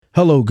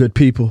Hello, good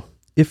people.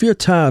 If you're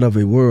tired of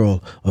a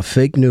world of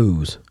fake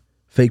news,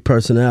 fake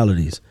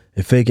personalities,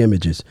 and fake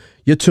images,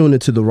 you're tuned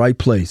into the right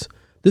place.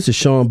 This is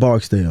Sean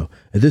Barksdale,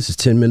 and this is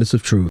 10 Minutes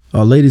of Truth.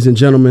 Ladies and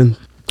gentlemen,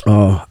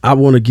 I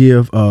want to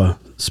give a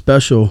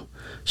special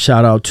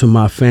shout out to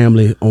my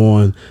family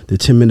on the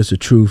 10 Minutes of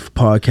Truth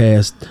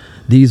podcast.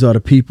 These are the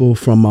people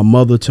from my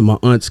mother to my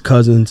aunts,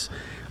 cousins,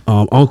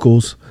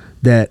 uncles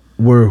that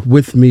were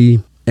with me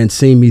and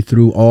seen me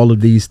through all of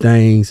these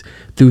things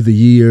through the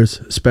years,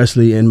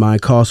 especially in my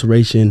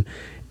incarceration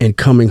and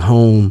coming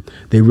home.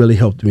 They really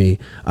helped me.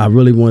 I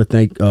really want to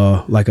thank,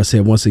 like I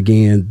said, once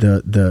again,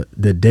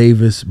 the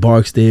Davis,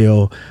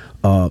 Barksdale,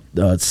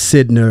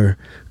 Sidner,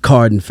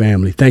 Carden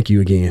family. Thank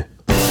you again.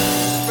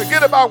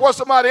 Forget about what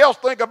somebody else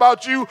think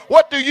about you.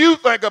 What do you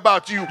think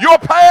about you? Your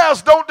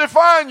past don't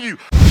define you.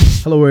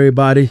 Hello,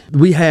 everybody.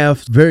 We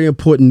have very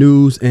important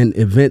news and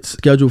events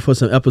scheduled for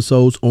some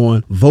episodes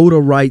on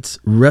voter rights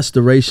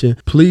restoration.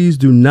 Please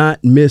do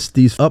not miss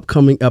these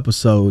upcoming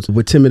episodes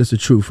with 10 Minutes of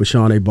Truth for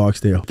Sean A.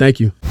 Barksdale. Thank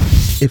you.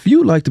 If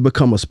you'd like to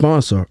become a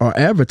sponsor or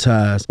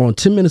advertise on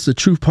 10 Minutes of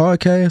Truth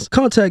podcast,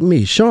 contact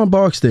me, Sean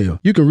Barksdale.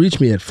 You can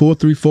reach me at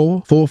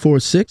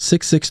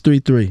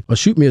 434-446-6633 or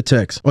shoot me a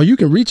text. Or you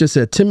can reach us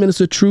at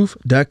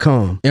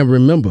 10minutesoftruth.com. And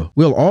remember,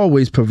 we'll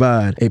always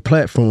provide a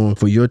platform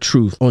for your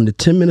truth on the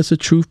 10 Minutes of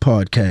Truth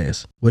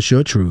podcast. What's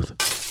your truth?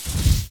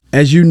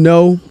 As you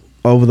know,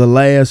 over the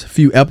last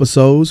few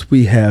episodes,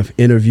 we have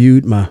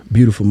interviewed my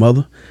beautiful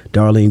mother,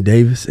 Darlene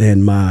Davis,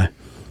 and my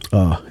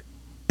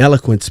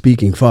eloquent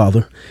speaking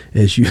father,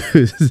 as you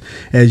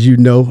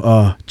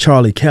know,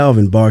 Charlie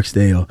Calvin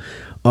Barksdale.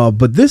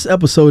 But this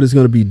episode is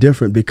going to be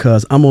different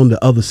because I'm on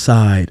the other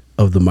side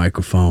of the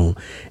microphone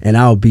and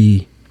I'll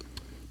be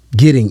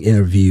getting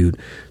interviewed.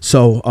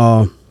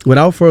 So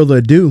without further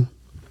ado,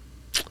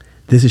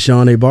 this is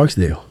Sean A.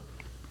 Barksdale.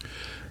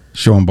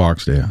 Sean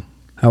Barksdale.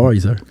 How are you,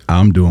 sir?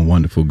 I'm doing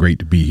wonderful. Great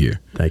to be here.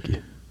 Thank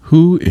you.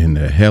 Who in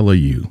the hell are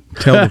you?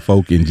 Tell the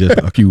folk in just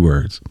a few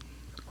words.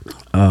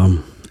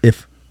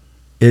 If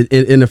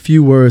in a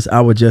few words,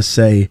 I would just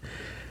say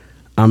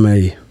I'm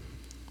a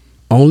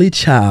only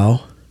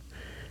child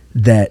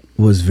that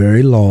was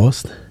very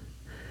lost,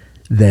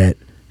 that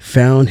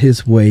found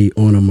his way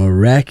on a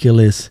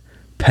miraculous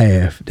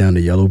path down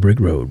the yellow brick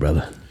road,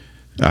 brother.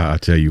 I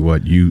tell you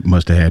what, you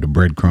must have had a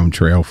breadcrumb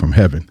trail from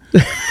heaven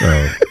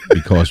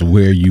because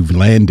where you've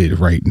landed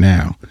right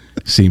now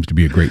seems to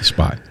be a great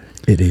spot.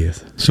 It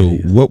is. So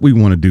what we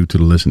want to do to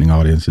the listening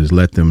audience is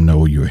let them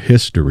know your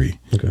history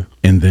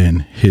and then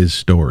his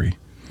story.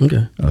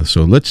 Okay.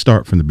 So let's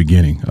start from the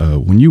beginning.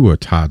 When you were a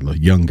toddler,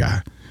 young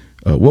guy,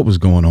 what was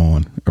going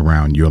on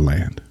around your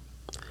land?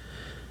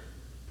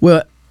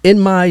 Well,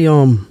 in my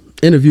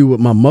interview with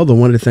my mother,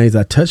 one of the things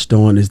I touched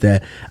on is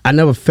that I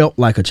never felt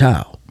like a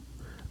child.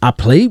 I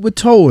played with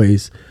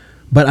toys,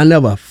 but I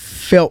never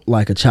felt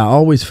like a child. I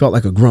always felt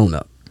like a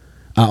grown-up.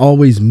 I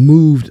always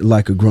moved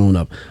like a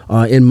grown-up.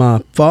 In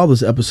my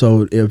father's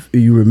episode, if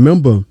you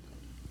remember,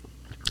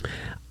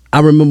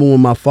 I remember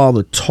when my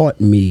father taught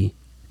me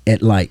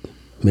at like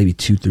maybe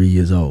 2-3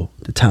 years old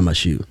to tie my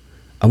shoe.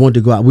 I wanted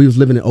to go out. We was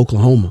living in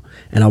Oklahoma,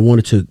 and I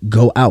wanted to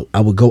go out.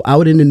 I would go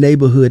out in the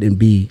neighborhood and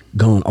be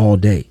gone all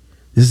day.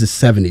 This is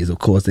the 70s, of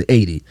course, the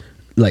 80s,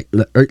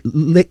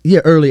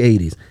 early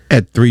 80s.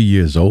 At 3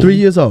 years old? 3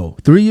 years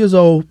old. 3 years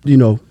old, you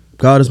know,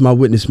 God is my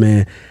witness,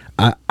 man.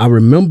 I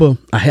remember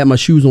I had my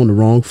shoes on the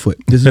wrong foot.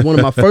 This is one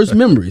of my first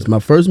memories. My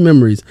first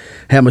memories,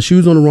 had my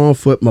shoes on the wrong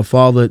foot. My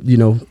father, you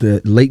know,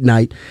 the late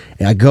night,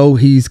 and I go,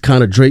 he's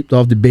kind of draped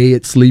off the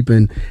bed,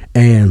 sleeping,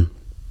 and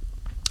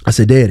I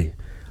said, Daddy,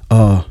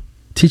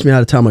 teach me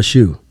how to tie my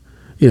shoe.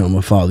 You know, my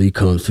father, he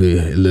comes to you,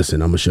 hey,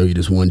 listen, I'm going to show you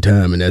this one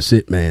time, and that's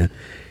it, man.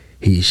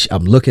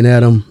 I'm looking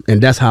at him,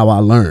 and that's how I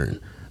learn.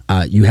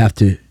 You have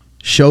to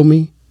show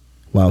me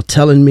while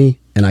telling me,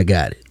 and I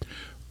got it.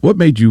 What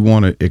made you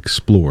want to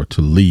explore,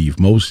 to leave?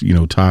 Most, you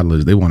know,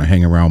 toddlers, they want to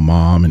hang around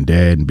mom and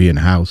dad and be in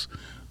the house.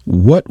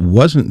 What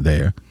wasn't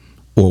there,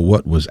 or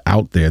what was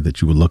out there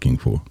that you were looking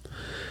for?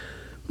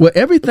 Well,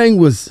 everything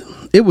was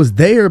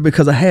there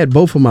because I had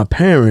both of my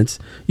parents,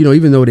 you know,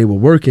 even though they were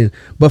working.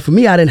 But for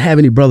me, I didn't have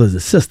any brothers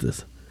and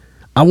sisters.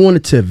 I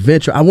wanted to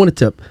venture. I wanted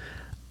to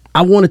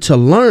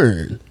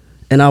learn,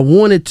 and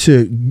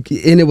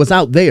and it was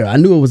out there. I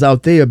knew it was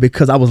out there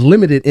because I was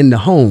limited in the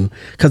home.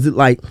 Because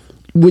I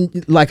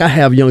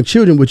have young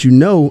children, which you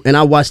know, and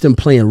I watched them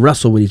playing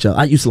wrestle with each other.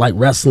 I used to like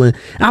wrestling.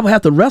 I would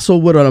have to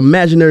wrestle with an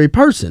imaginary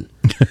person,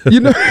 you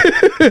know.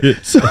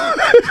 So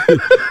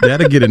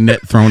that'll get a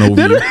net thrown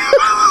over you.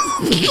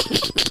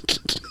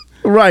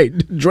 Right,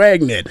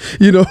 dragnet,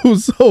 you know.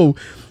 So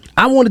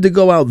I wanted to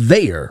go out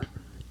there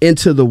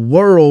into the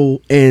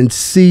world and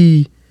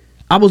see.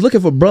 I was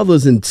looking for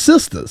brothers and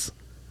sisters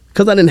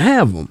because I didn't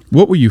have them.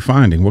 What were you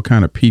finding? What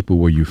kind of people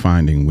were you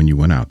finding when you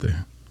went out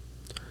there?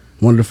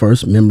 One of the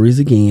first memories,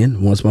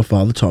 again, once my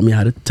father taught me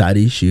how to tie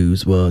these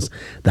shoes, was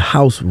the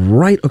house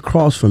right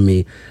across from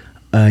me,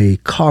 a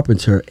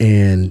carpenter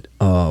and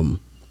I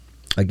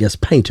guess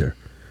painter,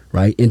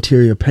 right?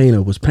 Interior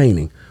painter was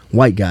painting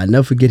white guy. I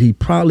never forget, he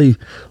probably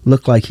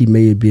looked like he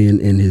may have been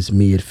in his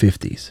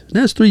mid-50s.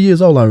 That's 3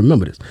 years old. I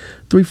remember this.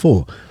 3,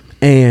 4.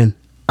 And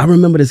I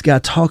remember this guy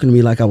talking to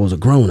me like I was a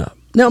grown-up.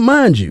 Now,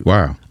 mind you,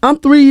 Wow. I'm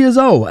 3 years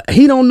old.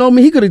 He don't know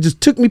me. He could have just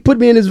put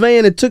me in his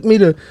van and took me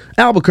to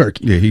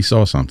Albuquerque. Yeah, he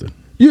saw something.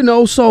 You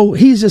know, so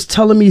he's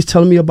telling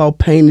me about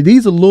pain.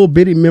 These are little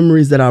bitty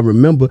memories that I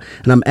remember.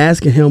 And I'm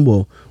asking him,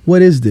 well,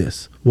 what is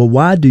this? Well,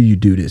 why do you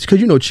do this?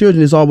 Because, you know,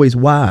 children is always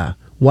why?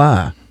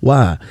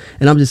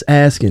 And I'm just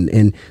asking.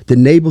 And the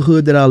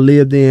neighborhood that I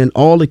lived in,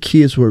 all the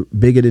kids were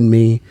bigger than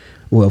me.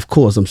 Well, of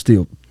course, I'm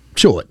still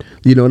short.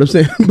 You know what I'm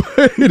saying?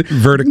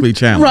 Vertically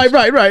challenged.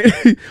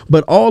 Right.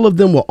 But all of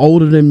them were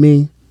older than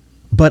me.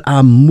 But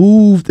I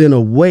moved in a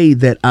way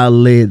that I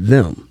led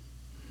them.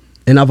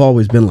 And I've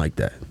always been like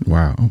that.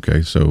 Wow.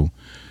 Okay. So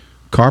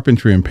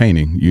carpentry and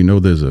painting, you know,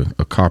 there's a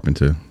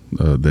carpenter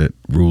that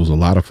rules a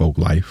lot of folk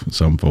life.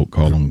 Some folk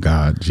call him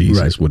God,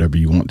 Jesus, Right. whatever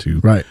you want to.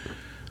 Right.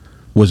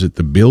 Was it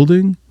the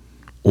building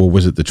or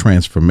was it the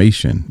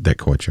transformation that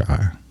caught your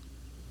eye?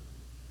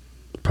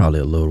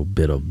 Probably a little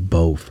bit of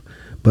both.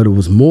 But it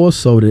was more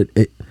so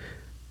that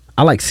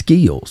I like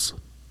skills.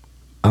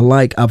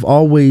 I've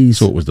always.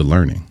 So it was the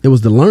learning. It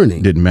was the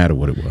learning. Didn't matter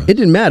what it was. It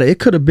didn't matter. It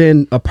could have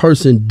been a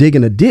person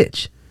digging a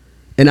ditch,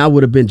 and I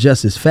would have been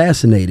just as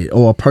fascinated,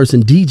 or a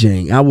person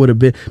DJing. I would have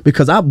been,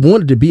 because I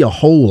wanted to be a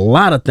whole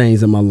lot of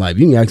things in my life.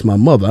 You can ask my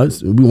mother.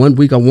 One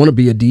week I want to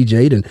be a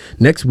DJ, then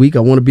next week I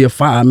want to be a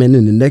fireman,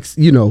 and the next,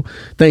 you know,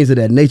 things of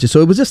that nature.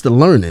 So it was just the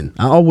learning.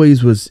 I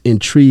always was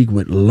intrigued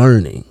with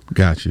learning.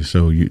 Gotcha.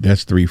 So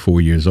that's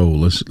 3-4 years old.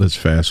 Let's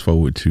fast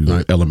forward to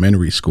Right.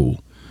 elementary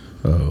school.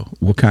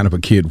 What kind of a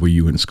kid were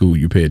you in school?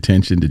 You pay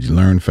attention? Did you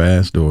learn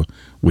fast, or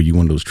were you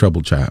one of those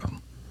trouble child?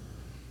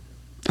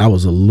 I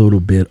was a little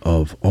bit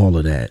of all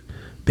of that,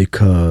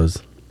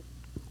 because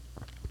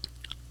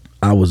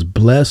I was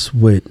blessed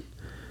with,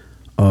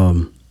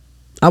 I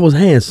was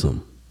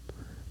handsome,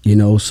 you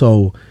know,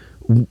 so,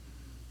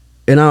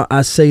 and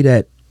I say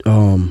that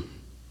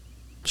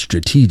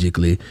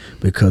strategically,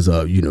 because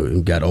you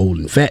know, got old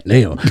and fat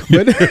now,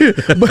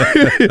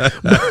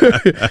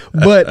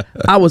 but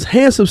I was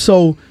handsome,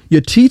 so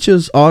your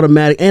teachers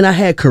and I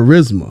had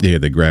charisma. Yeah,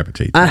 they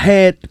gravitate. I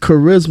had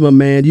charisma,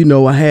 man. You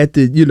know, I had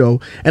to, you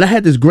know, and I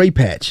had this gray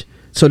patch,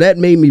 so that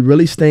made me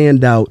really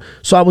stand out.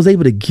 So I was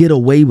able to get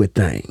away with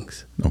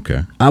things.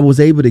 Okay. I was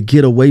able to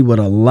get away with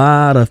a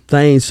lot of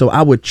things, so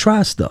I would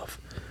try stuff.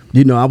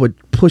 You know, I would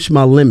push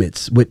my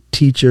limits with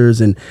teachers,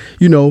 and,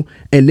 you know,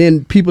 and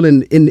then people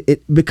in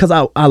it, because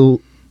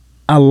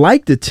I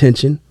liked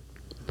attention,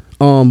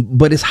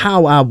 but it's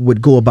how I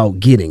would go about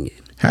getting it.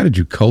 How did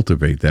you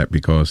cultivate that?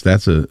 Because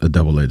that's a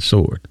double-edged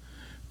sword.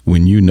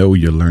 When you know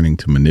you're learning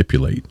to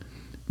manipulate,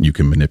 you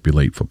can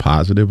manipulate for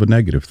positive or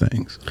negative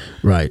things.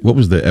 Right. What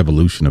was the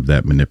evolution of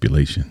that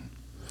manipulation?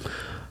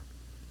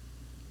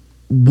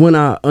 When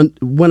I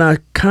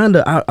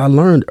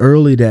learned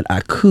early that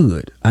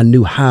I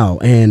knew how,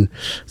 and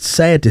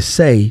sad to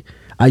say,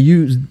 I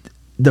used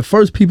the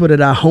first people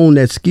that I honed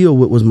that skill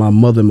with was my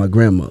mother and my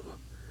grandmother,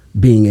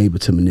 being able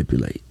to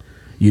manipulate,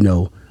 you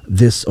know,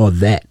 this or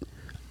that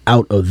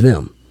out of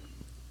them.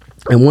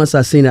 And once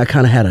I seen it, I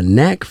kind of had a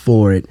knack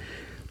for it.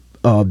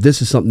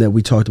 This is something that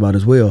we talked about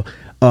as well.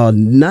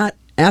 Not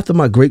after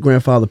my great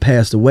grandfather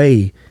passed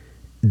away,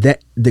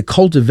 that the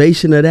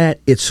cultivation of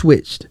that, it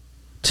switched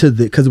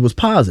because it was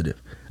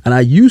positive. And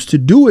I used to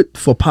do it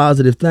for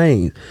positive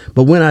things.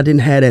 But when I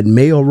didn't have that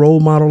male role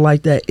model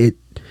like that, it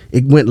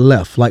went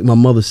left, like my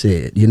mother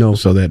said, you know.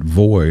 So that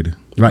void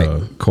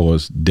Right.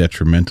 caused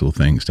detrimental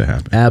things to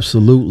happen.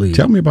 Absolutely.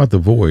 Tell me about the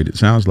void. It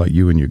sounds like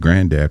you and your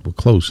granddad were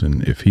close,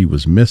 and if he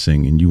was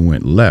missing and you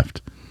went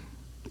left,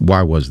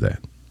 why was that?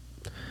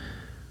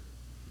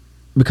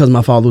 Because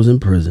my father was in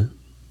prison,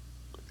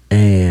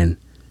 and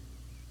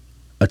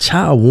a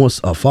child wants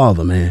a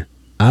father, man.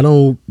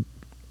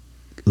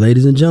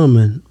 Ladies and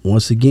gentlemen,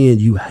 once again,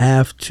 you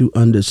have to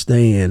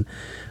understand,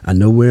 I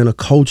know we're in a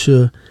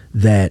culture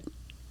that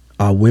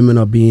our women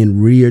are being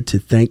reared to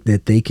think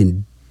that they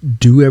can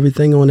do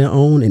everything on their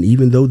own, and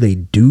even though they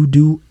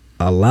do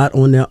a lot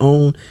on their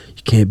own,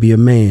 you can't be a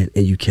man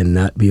and you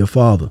cannot be a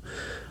father.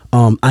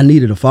 I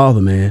needed a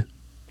father, man.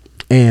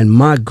 And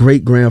my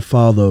great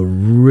grandfather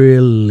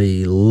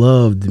really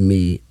loved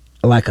me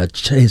like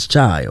his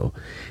child.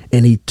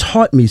 And he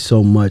taught me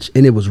so much,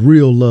 and it was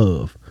real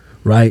love,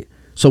 right?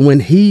 So when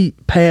he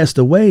passed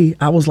away,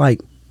 I was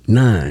like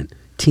 9,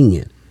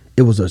 10.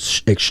 It was an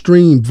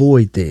extreme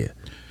void there.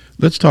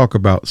 Let's talk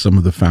about some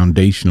of the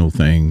foundational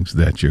things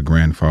that your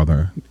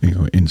grandfather,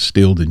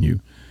 instilled in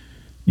you.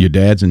 Your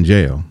dad's in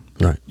jail.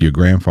 Right. Your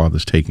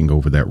grandfather's taking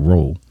over that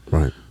role.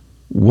 Right.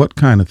 What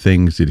kind of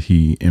things did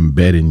he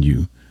embed in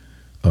you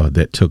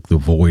that took the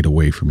void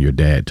away from your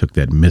dad, took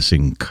that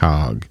missing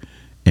cog,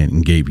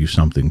 and gave you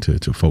something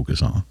to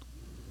focus on?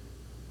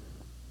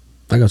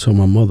 Like I told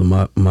my mother,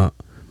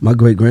 my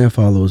great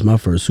grandfather was my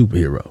first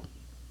superhero.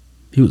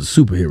 He was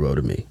a superhero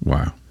to me.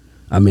 Wow.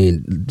 I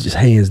mean, just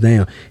hands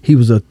down. He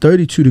was a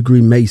 32-degree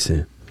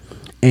Mason,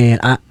 and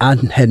I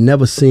had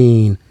never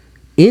seen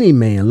any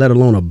man, let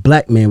alone a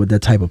black man with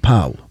that type of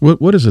power.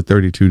 What is a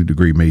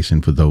 32-degree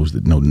Mason for those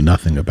that know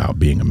nothing about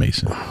being a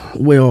Mason?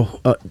 Well,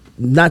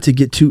 not to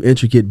get too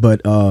intricate,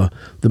 but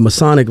the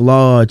Masonic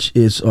Lodge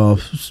is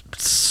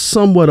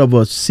somewhat of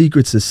a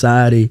secret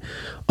society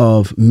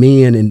of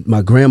men, and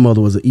my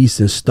grandmother was an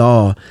Eastern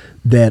Star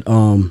that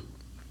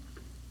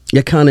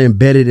it kind of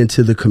embedded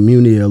into the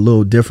community a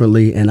little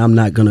differently, and I'm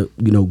not gonna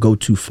go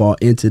too far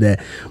into that,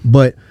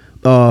 but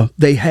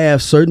they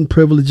have certain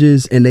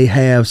privileges and they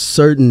have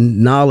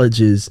certain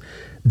knowledges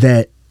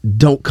that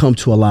don't come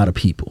to a lot of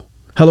people.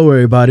 Hello,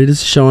 everybody.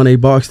 This is Sean A.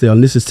 Barksdale,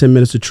 and this is 10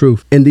 Minutes of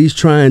Truth. In these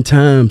trying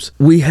times,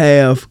 we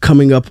have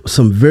coming up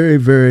some very,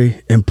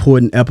 very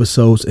important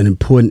episodes and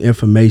important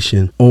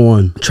information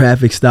on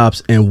traffic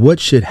stops and what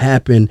should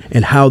happen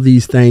and how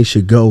these things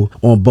should go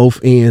on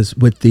both ends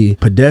with the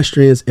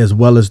pedestrians as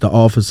well as the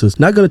officers.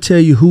 Not going to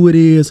tell you who it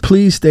is.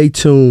 Please stay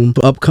tuned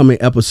for upcoming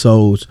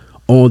episodes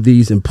on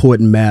these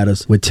important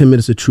matters with 10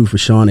 Minutes of Truth for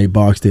Sean A.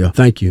 Barksdale.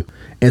 Thank you.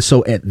 And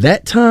so at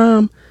that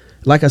time,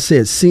 like I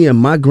said, seeing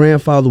my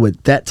grandfather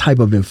with that type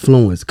of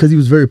influence, because he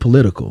was very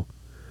political.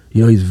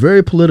 He's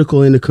very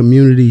political in the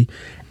community,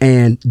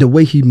 and the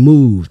way he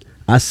moved,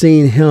 I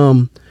seen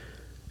him,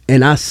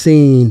 and I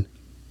seen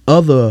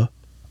other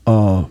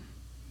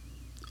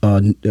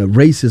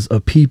races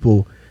of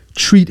people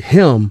treat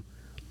him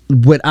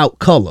without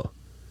color,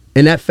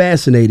 and that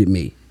fascinated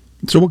me.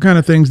 So what kind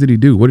of things did he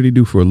do? What did he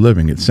do for a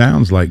living? It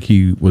sounds like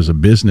he was a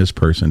business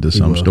person to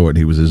some sort.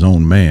 He was his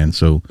own man.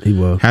 So he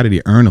was. How did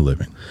he earn a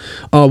living?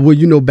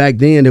 Well, back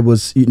then it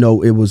was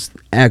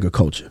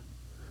agriculture.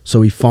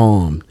 So he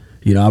farmed.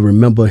 I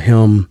remember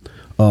him.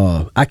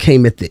 I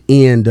came at the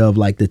end of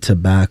like the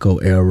tobacco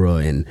era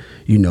and,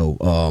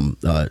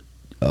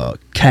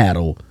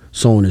 cattle,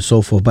 so on and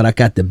so forth. But I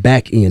got the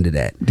back end of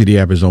that. Did he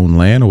have his own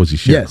land, or was he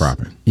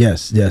sharecropping?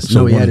 Yes.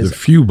 So one of the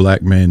few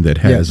black men that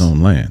had his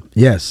own land.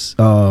 Yes.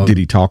 Did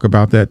he talk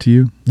about that to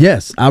you?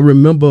 Yes. I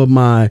remember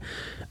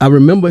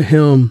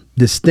him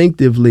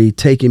distinctively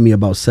taking me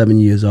about 7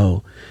 years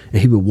old,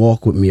 and he would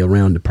walk with me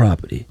around the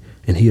property,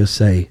 and he'll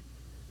say,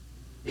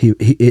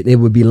 it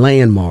would be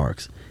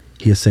landmarks.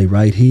 He'll say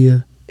right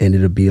here, and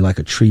it'll be like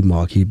a tree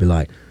mark. He'd be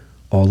like,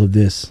 all of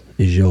this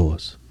is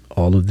yours.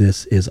 All of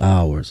this is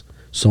ours.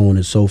 So on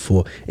and so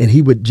forth. And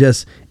he would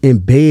just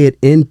embed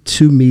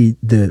into me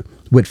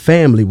what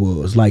family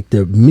was, like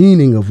the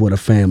meaning of what a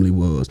family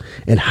was,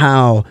 and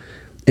how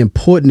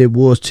important it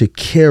was to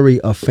carry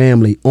a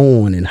family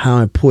on, and how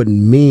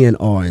important men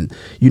are, and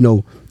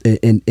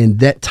in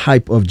that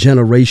type of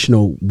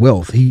generational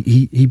wealth.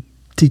 He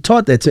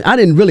taught that to me. I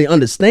didn't really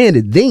understand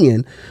it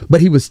then,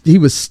 but he was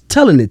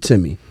telling it to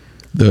me.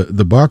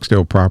 The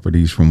Barksdale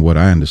properties, from what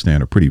I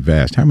understand, are pretty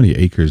vast. How many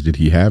acres did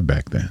he have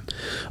back then?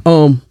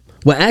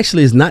 Well,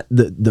 actually, it's not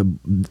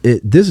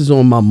this is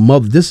on my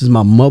mother. This is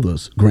my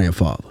mother's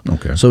grandfather.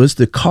 Okay. So it's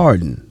the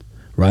Carden,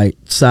 right,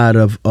 side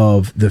of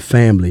the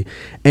family.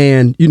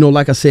 And,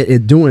 like I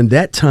said, during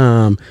that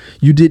time,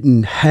 you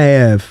didn't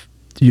have,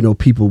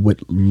 people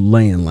with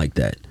land like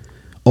that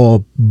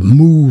or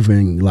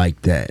moving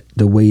like that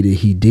the way that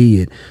he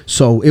did.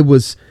 So it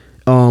was,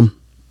 you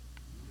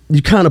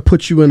kind of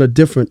put you in a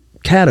different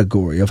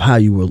category of how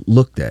you were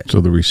looked at.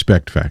 So the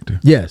respect factor.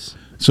 Yes.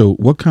 So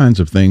what kinds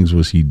of things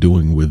was he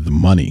doing with the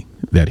money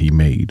that he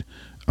made?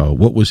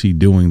 What was he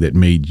doing that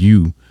made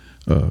you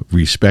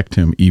respect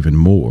him even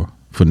more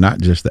for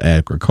not just the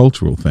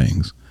agricultural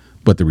things,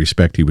 but the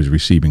respect he was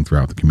receiving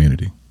throughout the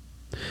community?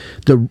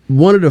 I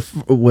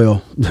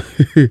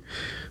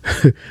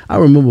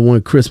remember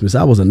one Christmas,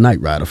 I was a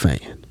Knight Rider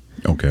fan.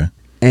 Okay.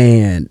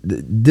 And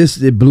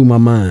it blew my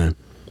mind.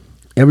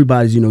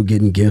 Everybody's,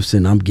 getting gifts,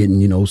 and I'm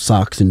getting,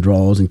 socks and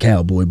drawers and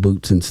cowboy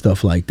boots and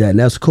stuff like that. And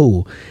that's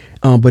cool.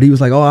 But he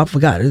was like, oh, I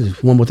forgot.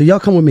 There's one more thing. Y'all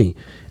come with me.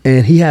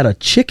 And he had a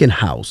chicken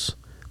house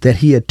that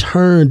he had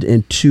turned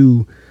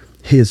into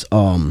his,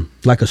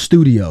 like a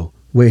studio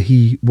where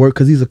he worked,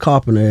 because he's a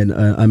carpenter and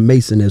a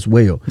mason as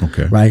well.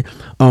 Okay. Right?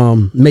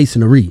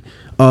 Masonry.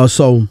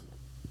 So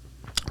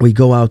we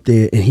go out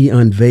there, and he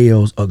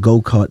unveils a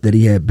go-kart that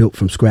he had built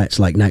from scratch,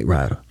 like Knight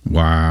Rider.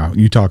 Wow.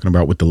 You talking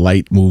about with the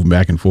light moving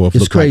back and forth?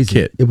 It's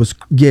crazy. Like It was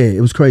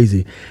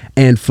crazy.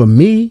 And for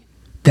me,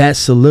 that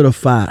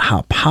solidified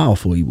how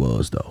powerful he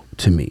was, though,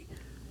 to me.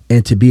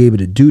 And to be able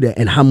to do that,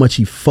 and how much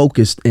he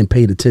focused and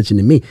paid attention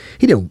to me.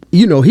 He didn't,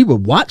 he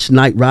would watch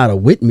Knight Rider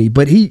with me,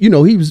 but he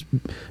was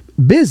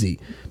busy,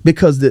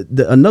 because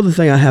the another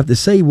thing I have to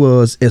say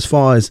was, as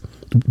far as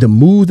the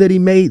move that he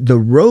made, the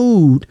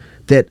road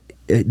that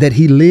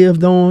he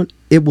lived on,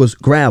 it was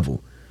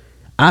gravel.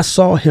 I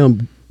saw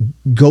him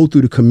go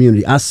through the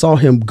community. I saw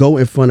him go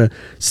in front of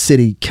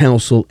city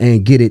council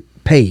and get it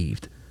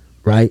paved.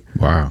 Right?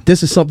 Wow.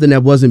 This is something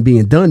that wasn't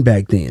being done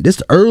back then. This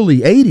is the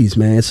early 80s,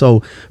 man.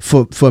 So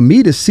for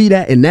me to see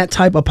that in that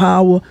type of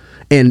power,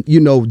 and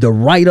the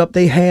write-up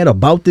they had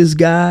about this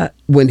guy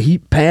when he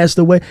passed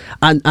away,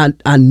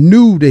 I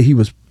knew that he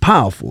was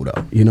powerful,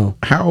 though.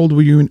 How old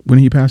were you when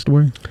he passed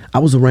away? I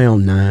was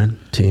around 9,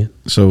 10.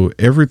 So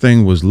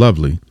everything was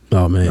lovely.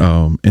 Oh,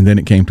 man. And then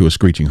it came to a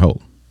screeching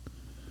halt.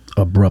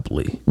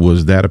 abruptly.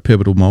 Was that a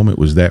pivotal moment?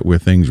 Was that where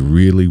things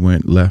really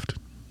went left?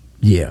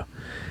 Yeah.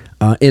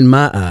 In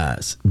my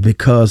eyes,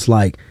 because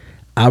like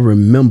I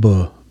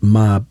remember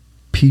my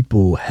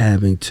people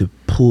having to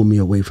pull me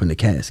away from the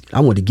casket. I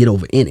wanted to get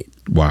over in it.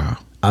 Wow.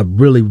 I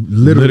really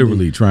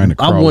literally trying to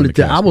crawl in the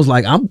casket. I was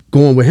like, I'm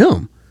going with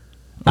him.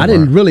 I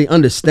didn't really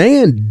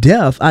understand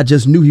death. I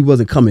just knew he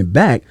wasn't coming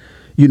back,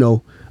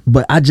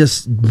 but I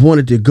just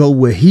wanted to go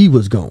where he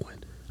was going.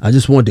 I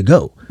just wanted to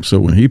go. So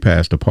when he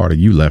passed, a part of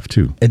you left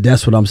too. And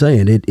that's what I'm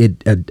saying.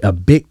 A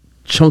big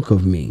chunk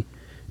of me,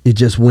 it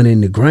just went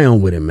in the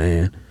ground with him,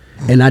 man.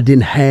 And I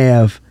didn't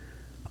have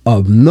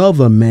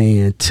another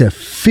man to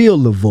fill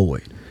the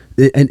void.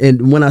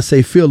 And when I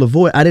say fill the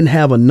void, I didn't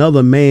have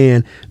another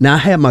man. Now I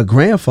had my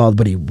grandfather,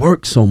 but he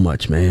worked so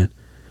much, man.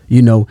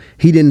 He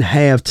didn't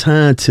have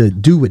time to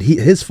do what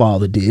his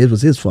father did. It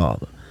was his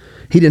father.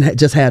 He didn't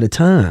just have the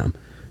time.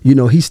 He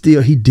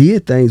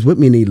did things with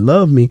me and he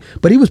loved me,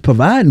 but he was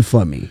providing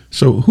for me.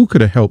 So who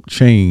could have helped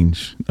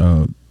change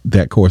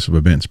that course of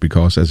events?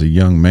 Because as a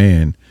young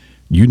man,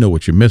 you know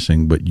what you're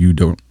missing, but you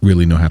don't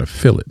really know how to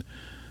fill it.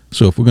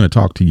 So if we're going to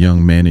talk to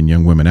young men and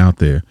young women out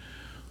there,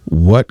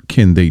 what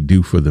can they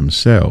do for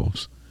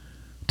themselves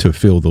to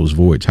fill those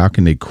voids? How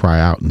can they cry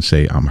out and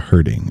say, I'm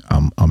hurting,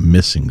 I'm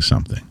missing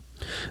something?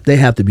 They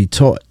have to be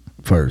taught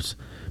first,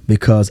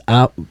 because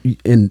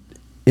in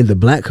the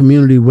black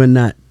community, we're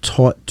not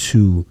taught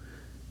to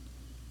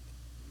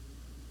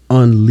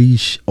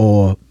unleash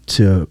or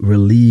to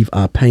relieve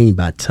our pain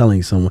by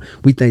telling someone.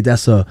 We think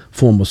that's a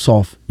form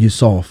of you're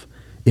soft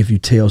if you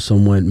tell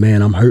someone,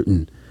 man, I'm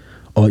hurting.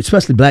 Or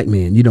especially black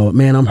men,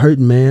 man, I'm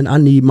hurting, man. I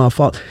need my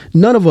father.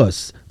 None of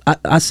us,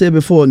 I said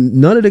before,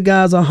 none of the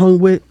guys I hung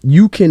with,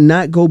 you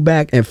cannot go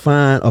back and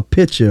find a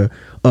picture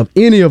of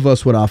any of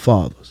us with our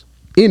fathers.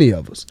 Any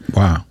of us.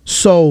 Wow.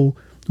 So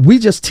we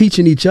just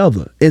teaching each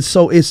other. And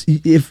so it's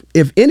if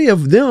any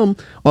of them,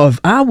 or if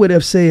I would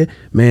have said,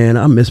 man,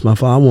 I miss my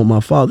father, I want my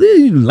father,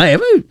 you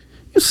laugh, hey,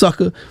 you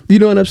sucker. You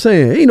know what I'm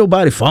saying? Ain't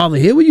nobody father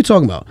here. What you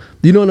talking about?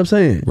 You know what I'm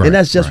saying? Right, and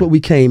that's just what we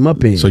came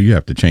up in. So you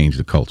have to change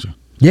the culture.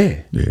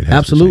 Yeah, it has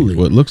absolutely.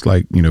 Well, it looks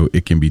like,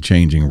 it can be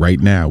changing right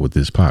now with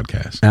this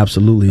podcast.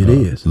 Absolutely, it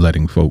is.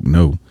 Letting folk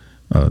know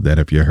that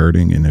if you're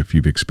hurting and if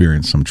you've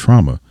experienced some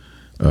trauma,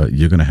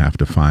 you're going to have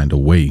to find a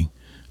way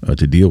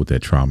to deal with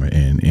that trauma.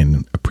 And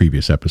in a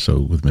previous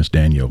episode with Miss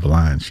Danielle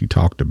Valines, she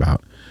talked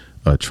about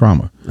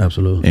trauma.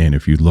 Absolutely. And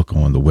if you look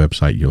on the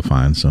website, you'll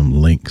find some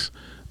links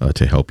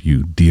to help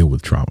you deal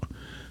with trauma.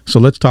 So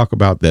let's talk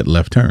about that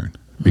left turn,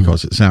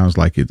 because it sounds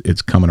like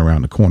it's coming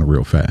around the corner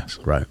real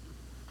fast. Right.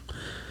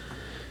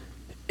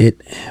 It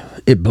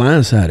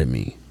blindsided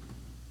me.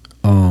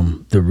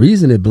 The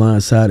reason it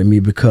blindsided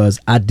me because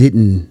I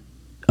didn't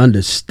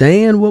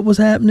understand what was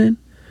happening,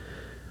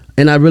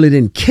 and I really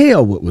didn't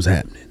care what was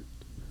happening.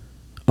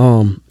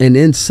 And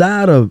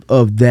inside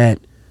of that,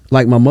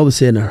 like my mother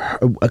said,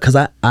 because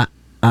I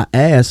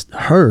asked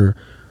her,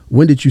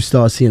 when did you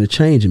start seeing a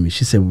change in me?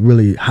 She said,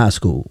 really high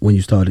school, when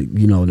you started,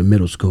 in the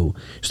middle school,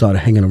 you started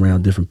hanging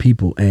around different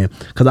people, and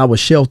because I was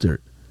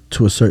sheltered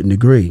to a certain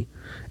degree.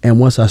 And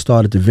once I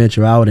started to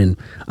venture out and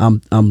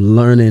I'm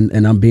learning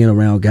and I'm being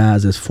around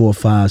guys that's 4,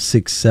 5,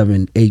 6,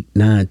 7, 8,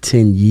 9,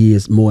 10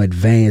 years more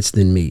advanced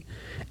than me.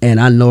 And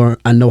I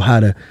know how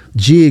to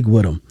jig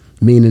with them,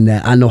 meaning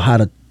that I know how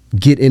to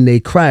get in their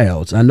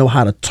crowds. I know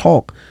how to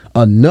talk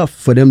enough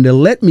for them to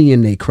let me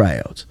in their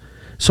crowds.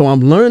 So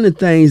I'm learning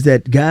things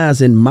that guys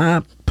in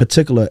my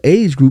particular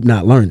age group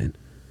not learning.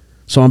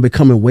 So I'm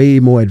becoming way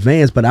more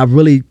advanced, but I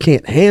really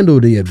can't handle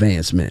the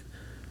advancement,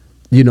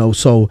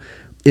 so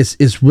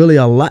it's really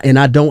a lot, and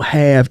I don't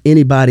have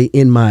anybody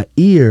in my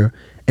ear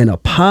in a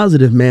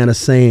positive manner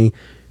saying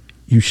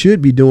you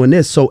should be doing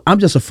this. So I'm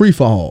just a free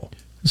for all.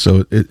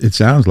 So it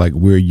sounds like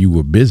where you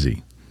were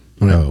busy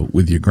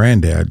with your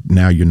granddad,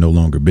 now you're no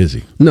longer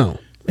busy. No,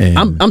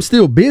 and I'm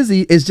still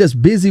busy. It's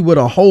just busy with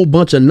a whole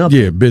bunch of nothing.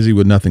 Yeah, busy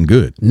with nothing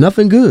good.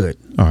 Nothing good.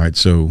 All right,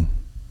 so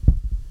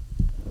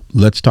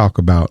let's talk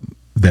about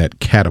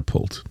that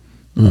catapult,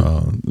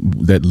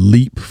 that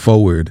leap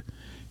forward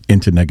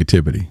into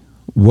negativity.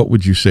 What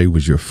would you say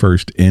was your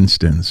first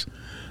instance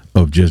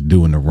of just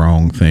doing the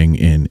wrong thing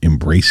and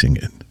embracing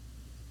it?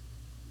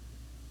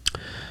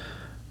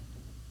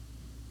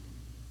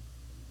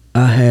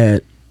 I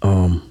had,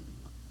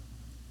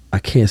 I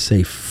can't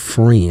say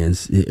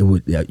friends.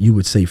 You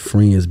would say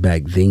friends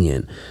back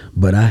then,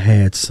 but I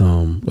had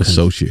some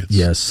associates.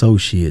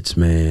 Associates,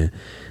 man,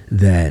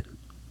 that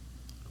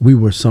we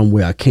were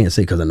somewhere. I can't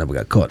say because I never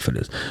got caught for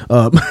this.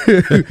 But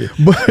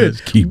let's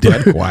keep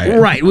that quiet.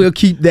 Right, we'll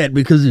keep that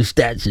because of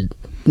statute.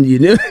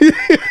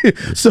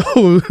 So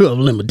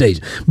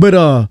limitation. But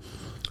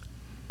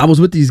I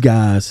was with these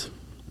guys,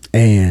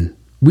 and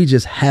we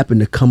just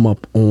happened to come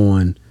up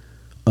on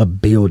a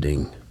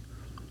building,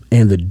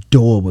 and the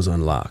door was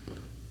unlocked.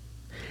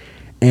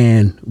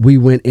 And we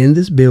went in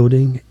this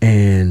building,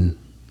 and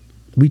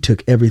we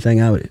took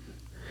everything out of it.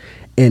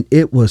 And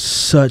it was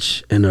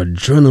such an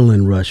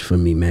adrenaline rush for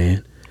me,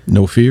 man.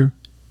 No fear?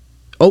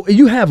 Oh,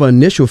 you have an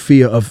initial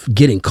fear of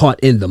getting caught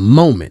in the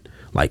moment.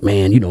 Like,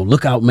 man,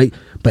 look out, mate.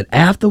 But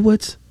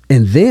afterwards,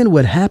 and then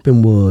what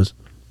happened was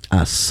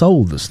I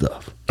sold the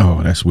stuff.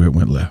 Oh, that's where it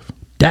went left.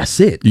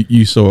 That's it.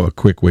 You saw a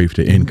quick wave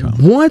to income.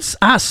 Once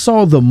I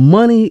saw the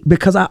money,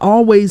 because I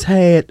always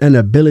had an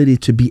ability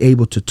to be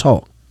able to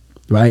talk,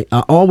 right?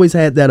 I always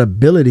had that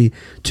ability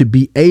to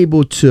be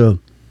able to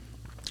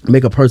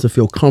make a person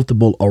feel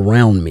comfortable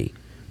around me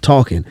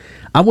talking.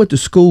 I went to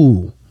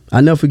school.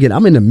 I never forget.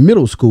 I'm in the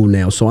middle school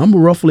now, so I'm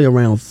roughly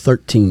around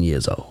 13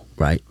 years old,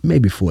 right?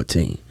 Maybe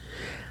 14.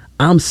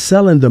 I'm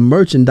selling the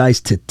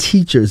merchandise to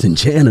teachers and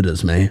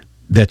janitors, man.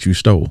 That you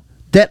stole.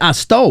 That I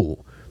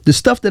stole. The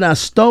stuff that I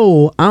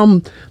stole,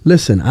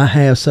 listen, I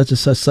have such and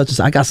such.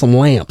 I got some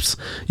lamps.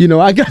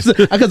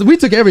 Because we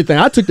took everything.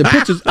 I took the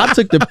pictures. I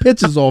took the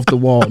pictures off the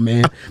wall,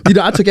 man.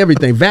 I took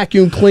everything.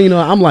 Vacuum cleaner.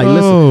 I'm like,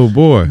 listen. Oh,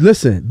 boy.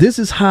 Listen, this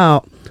is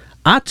how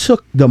I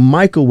took the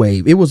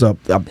microwave. It was a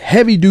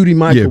heavy duty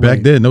microwave. Yeah,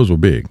 back then those were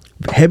big.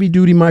 Heavy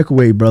duty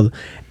microwave, brother.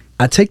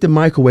 I take the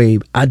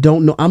microwave. I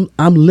don't know.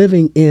 I'm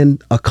living in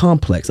a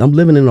complex. I'm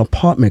living in an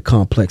apartment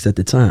complex at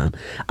the time.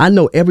 I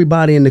know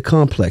everybody in the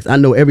complex. I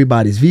know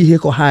everybody's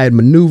vehicle, how it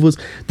maneuvers.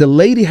 The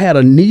lady had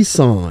a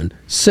Nissan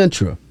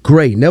Sentra,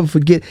 gray. Never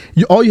forget.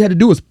 All you had to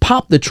do was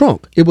pop the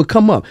trunk. It would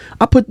come up.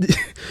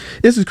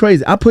 This is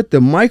crazy. I put the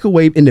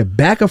microwave in the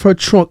back of her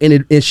trunk,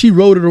 and she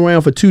rode it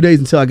around for 2 days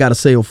until I got a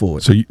sale for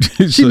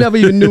it. She never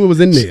even knew it was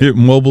in there.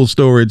 Mobile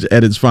storage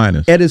at its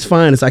finest. At its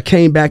finest. I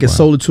came back and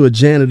sold it to a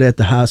janitor at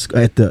the high school,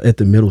 at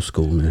the middle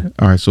school, man.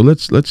 All right, so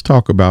let's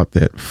talk about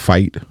that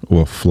fight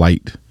or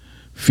flight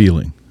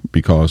feeling,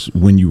 because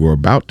when you were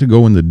about to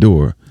go in the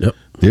door, Yep.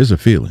 There's a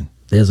feeling.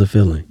 There's a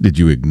feeling. Did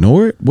you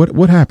ignore it?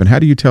 What happened? How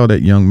do you tell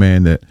that young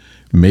man that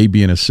may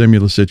be in a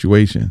similar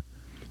situation,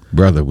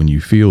 brother, when you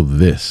feel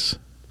this?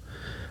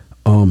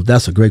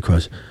 That's a great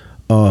question.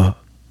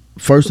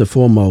 First and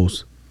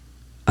foremost,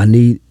 I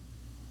need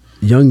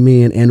young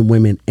men and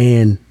women,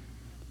 and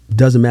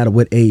doesn't matter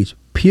what age.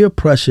 Peer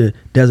pressure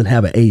doesn't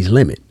have an age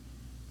limit.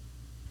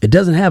 It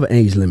doesn't have an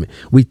age limit.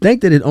 We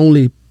think that it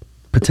only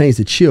pertains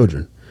to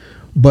children.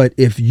 But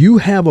if you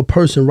have a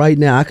person right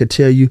now, I could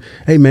tell you,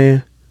 hey,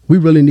 man, we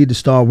really need to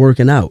start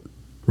working out,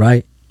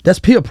 right? That's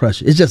peer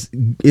pressure. It's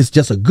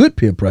just a good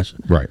peer pressure.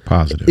 Right,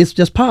 positive. It's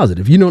just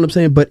positive. You know what I'm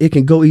saying? But it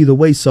can go either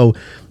way. So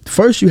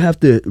first you have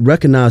to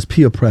recognize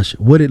peer pressure,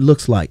 what it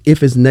looks like,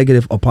 if it's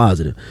negative or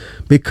positive.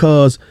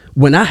 Because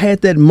when I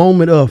had that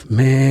moment of,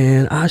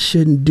 man, I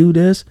shouldn't do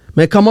this,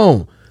 man, come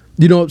on.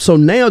 So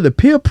now the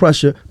peer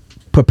pressure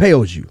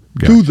propels you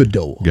through the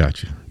door.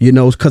 Gotcha.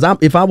 Because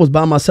if I was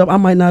by myself, I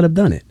might not have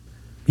done it.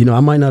 I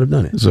might not have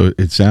done it. So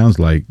it sounds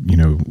like,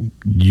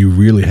 you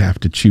really have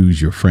to choose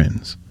your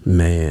friends.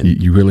 Man.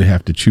 You really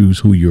have to choose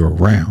who you're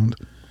around,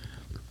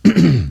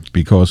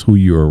 because who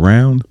you're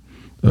around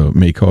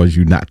may cause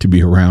you not to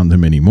be around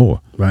them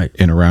anymore. Right.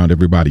 And around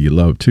everybody you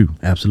love too.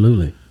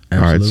 Absolutely. All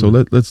right. So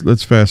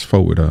let's fast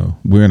forward.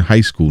 We're in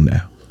high school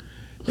now,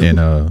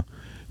 and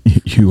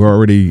you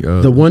already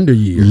the wonder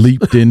years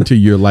leaped into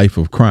your life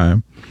of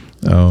crime.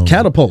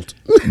 Catapult.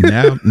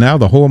 now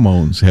the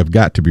hormones have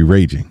got to be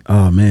raging.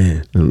 Oh,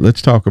 man. Let's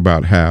talk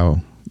about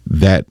how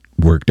that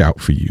worked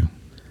out for you.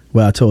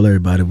 Well, I told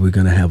everybody we're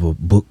going to have a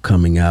book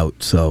coming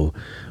out, so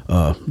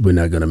we're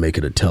not going to make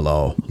it a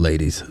tell-all,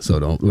 ladies. So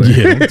don't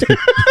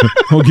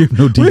don't give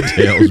no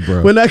details,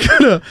 bro. We're not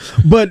going to.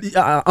 But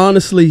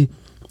honestly,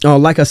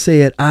 like I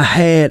said, I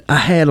had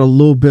a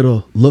little bit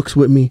of looks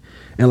with me,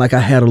 and I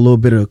had a little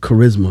bit of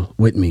charisma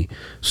with me.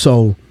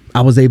 So I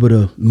was able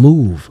to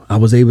move. I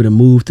was able to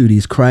move through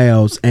these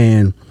crowds.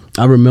 And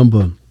I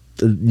remember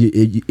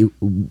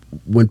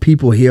when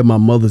people hear my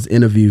mother's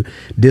interview,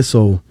 this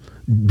will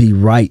be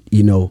right,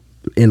 in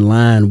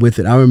line with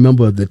it. I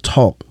remember the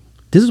talk.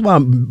 This is why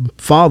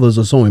fathers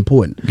are so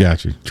important.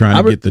 Gotcha.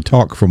 Trying to get the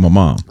talk from a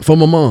mom.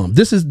 From a mom.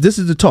 This is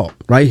the talk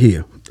right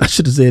here. I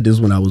should have said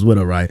this when I was with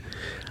her, right?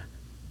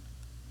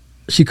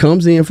 She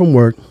comes in from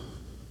work.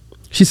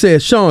 She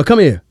says, Sean, come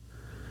here.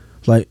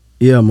 Like,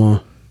 yeah,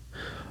 Mom.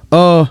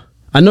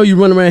 I know you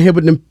run around here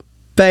with them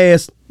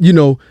fast,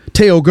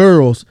 tail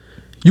girls.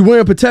 You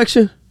wearing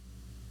protection?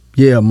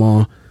 Yeah,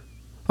 Mom.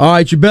 All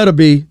right, you better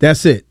be.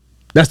 That's it.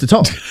 That's the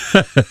talk.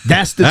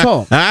 That's the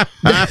talk.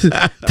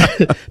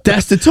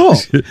 That's the talk.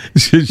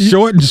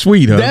 Short and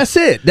sweet, huh? That's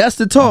it. That's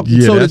the talk.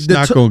 Yeah, so that's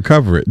not going to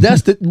cover it.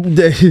 That's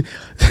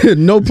the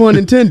no pun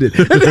intended.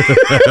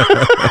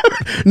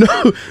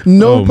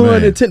 no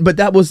pun intended. But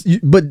that was.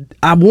 But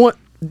I want.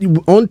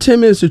 On 10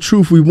 Minutes of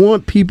Truth, we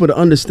want people to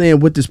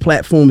understand what this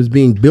platform is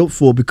being built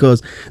for,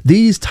 because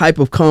these type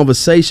of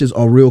conversations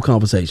are real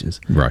conversations.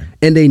 Right.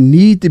 And they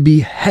need to be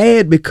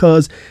had,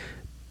 because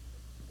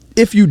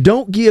if you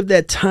don't give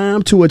that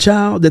time to a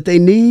child that they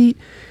need,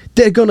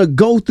 they're going to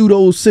go through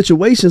those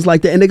situations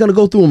like that, and they're going to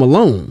go through them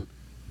alone.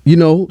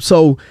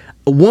 So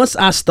once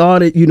I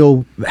started,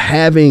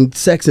 having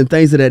sex and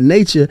things of that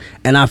nature,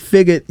 and I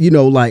figured,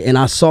 and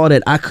I saw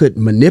that I could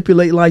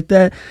manipulate like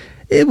that,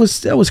 that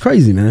was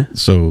crazy, man.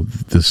 So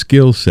the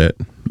skill set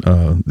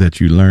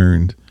that you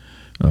learned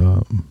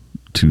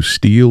to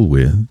steal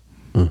with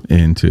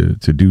and to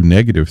do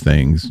negative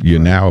things,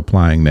 you're now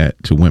applying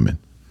that to women.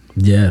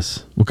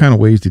 Yes. What kind of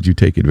ways did you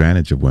take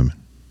advantage of women?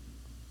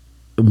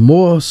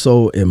 More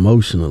so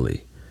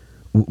emotionally.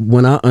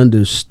 When I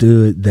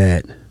understood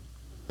that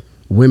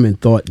women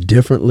thought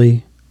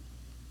differently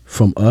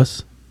from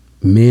us,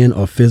 men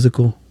are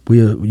physical.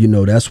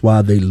 That's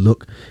why they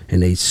look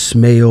and they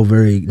smell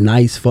very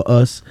nice for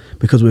us,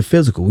 because we're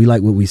physical. We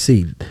like what we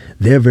see.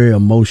 They're very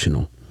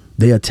emotional.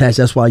 They attach.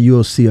 That's why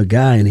you'll see a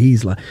guy and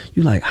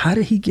you're like, how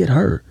did he get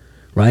her?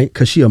 Right?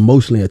 Because she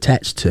emotionally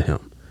attached to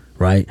him.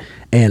 Right?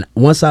 And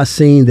once I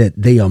seen that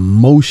they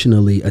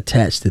emotionally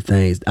attached to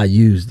things, I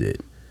used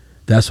it.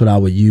 That's what I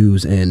would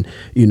use. And,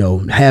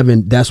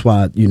 that's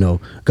why,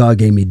 God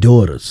gave me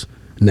daughters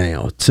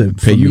now to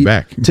pay you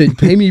back, to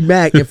pay me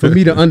back, and for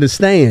me to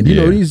understand,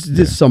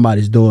 this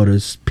somebody's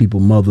daughters, people,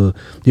 mother,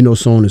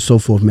 so on and so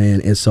forth, man.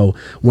 And so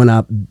when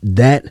I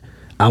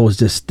was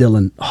just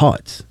stealing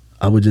hearts.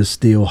 I would just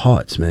steal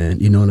hearts, man.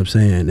 You know what I'm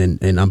saying?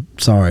 And I'm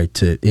sorry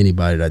to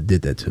anybody that I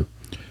did that to.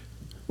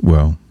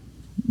 Well,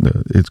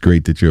 it's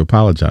great that you're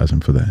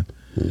apologizing for that.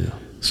 Yeah.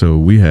 So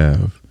we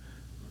have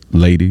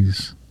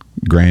ladies,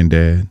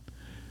 granddad,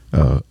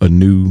 a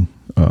new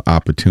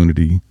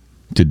opportunity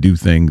to do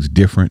things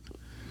different.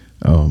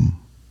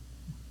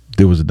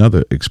 There was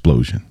another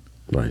explosion.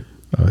 Right.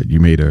 You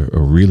made a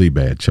really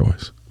bad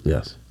choice.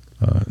 Yes.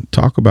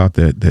 Talk about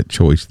that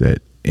choice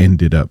that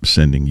ended up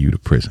sending you to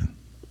prison.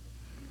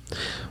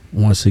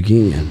 Once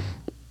again,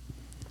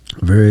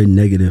 very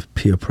negative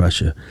peer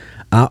pressure.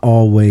 I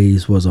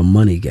always was a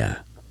money guy.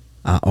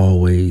 I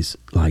always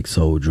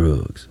sold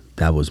drugs.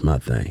 That was my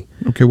thing.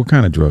 Okay, what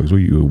kind of drugs? Were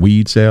you a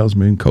weed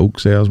salesman,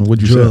 coke salesman?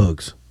 What'd you sell?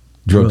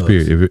 Drugs,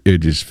 period. If it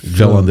just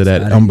fell under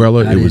that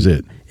umbrella, it was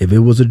it. If it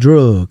was a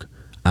drug,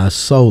 I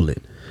sold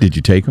it. Did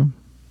you take them?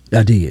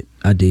 I did.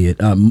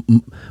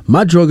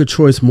 My drug of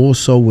choice more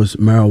so was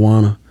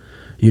marijuana,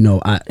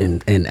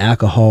 and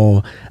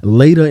alcohol.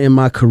 Later in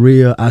my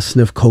career, I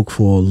sniffed coke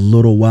for a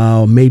little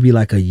while, maybe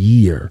like a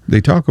year.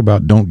 They talk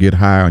about don't get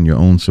high on your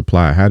own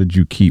supply. How did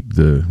you keep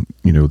the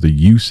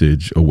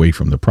usage away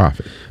from the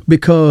profit?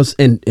 Because,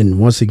 and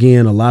once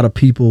again, a lot of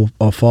people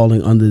are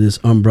falling under this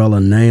umbrella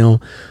now.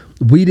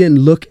 We didn't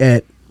look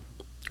at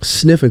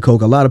sniffing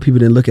coke. A lot of people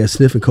didn't look at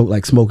sniffing coke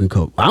like smoking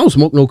coke. I don't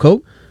smoke no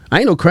coke. I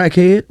ain't no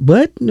crackhead,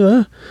 but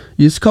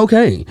it's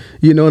cocaine.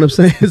 You know what I'm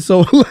saying?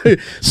 So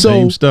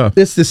same stuff.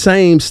 It's the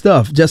same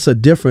stuff, just a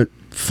different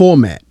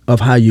format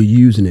of how you're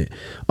using it.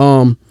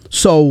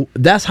 So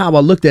that's how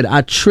I looked at it.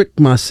 I tricked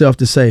myself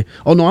to say,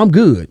 oh, no, I'm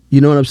good. You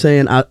know what I'm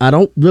saying? I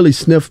don't really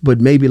sniff, but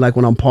maybe like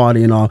when I'm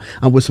partying or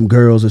I'm with some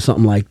girls or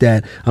something like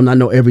that. I'm not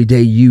no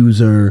everyday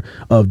user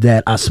of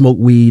that. I smoke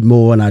weed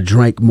more and I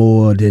drank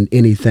more than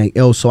anything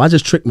else. So I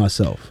just tricked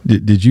myself.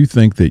 Did you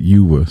think that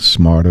you were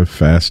smarter,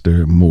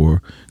 faster,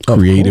 more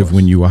creative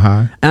when you were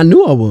high? I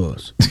knew I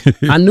was.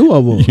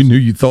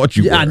 You thought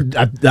you were.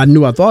 I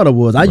knew I thought I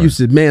was. I used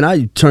to, man,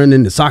 I turned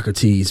into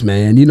Socrates,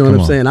 man. You know what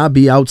I'm saying? I'd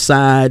be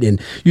outside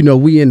and,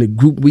 we in the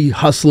group, we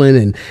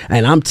hustling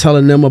and I'm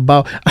telling them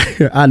about,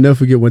 I'll never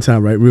forget one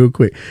time, right, real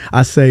quick.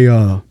 I say,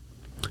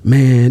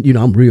 man,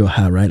 I'm real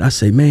high, right? I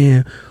say,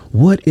 man,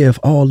 what if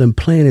all them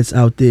planets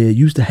out there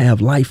used to have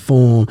life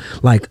form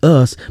like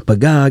us, but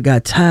God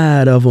got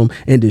tired of them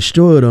and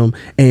destroyed them,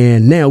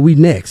 and now we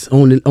next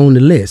on the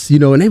list,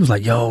 and they was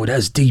like, yo,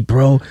 that's deep,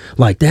 bro.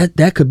 Like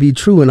that could be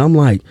true. And I'm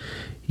like,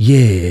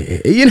 yeah,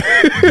 yeah,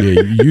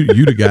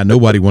 you the guy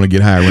nobody want to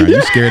get high around.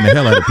 You scaring the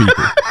hell out of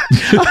people.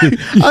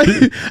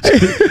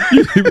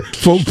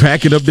 Folk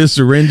packing up their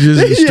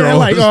syringes and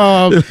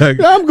straws.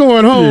 I'm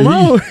going home.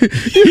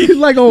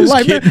 Like on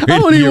life. I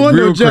don't even want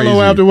no Jello crazy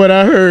after what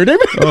I heard.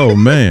 Oh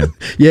man.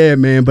 Yeah,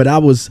 man. But I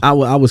was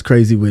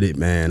crazy with it,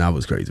 man. I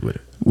was crazy with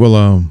it.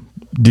 Well,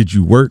 did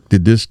you work?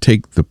 Did this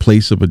take the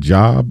place of a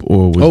job,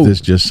 or was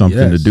this just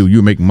something to do? You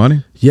were making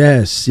money?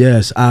 Yes.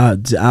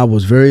 I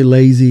was very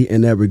lazy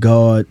in that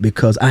regard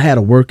because I had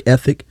a work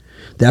ethic.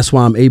 That's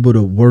why I'm able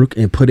to work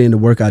and put in the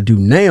work I do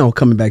now,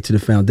 coming back to the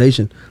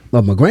foundation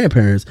of my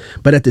grandparents.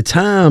 But at the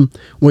time,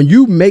 when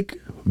you make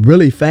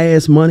really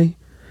fast money,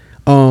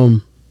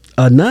 a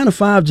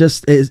 9-to-5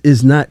 just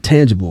is not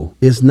tangible.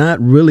 It's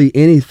not really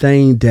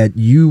anything that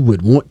you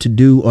would want to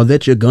do or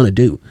that you're going to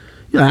do.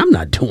 I'm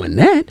not doing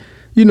that.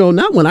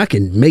 Not when I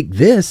can make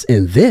this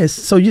and this.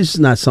 So it's just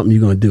not something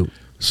you're going to do.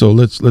 So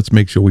let's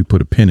make sure we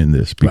put a pin in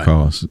this,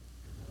 because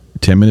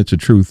 10 Minutes of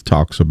Truth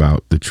talks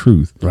about the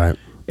truth. Right.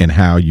 And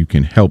how you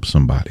can help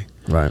somebody.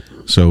 Right.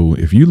 So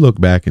if you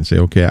look back and say,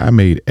 okay, I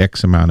made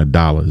X amount of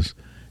dollars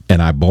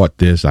and I bought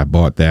this, I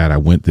bought that, I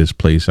went this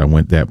place, I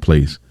went that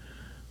place.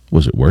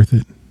 Was it worth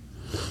it?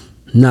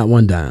 Not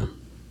one dime.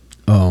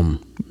 Do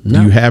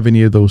you have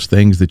any of those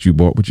things that you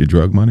bought with your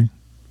drug money?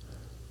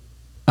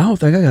 I don't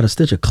think I got a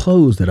stitch of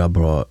clothes that I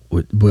brought.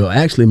 Well,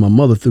 actually, my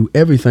mother threw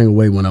everything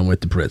away when I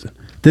went to prison.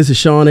 This is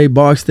Sean A.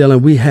 Barksdale,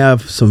 and we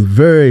have some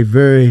very,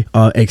 very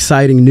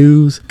exciting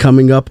news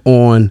coming up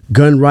on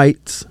gun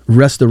rights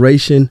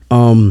restoration.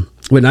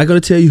 We're not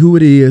going to tell you who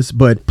it is,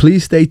 but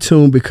please stay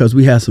tuned because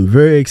we have some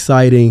very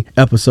exciting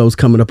episodes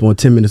coming up on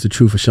 10 Minutes of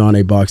Truth for Sean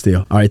A.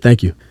 Barksdale. All right,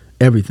 thank you.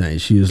 everything.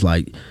 She was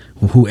like,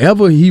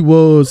 whoever he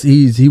was,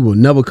 he will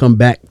never come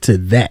back to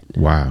that.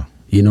 Wow.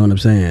 You know what I'm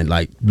saying?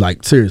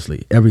 Like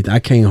seriously, everything. I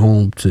came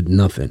home to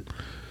nothing.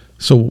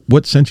 So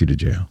what sent you to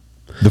jail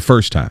the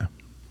first time?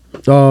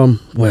 Well,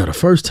 the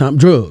first time,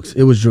 drugs.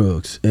 It was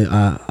drugs.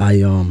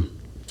 I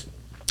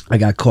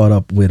got caught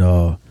up with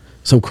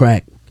some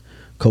crack,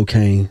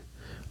 cocaine,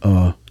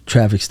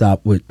 traffic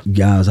stop with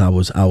guys I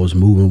was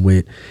moving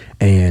with,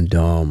 and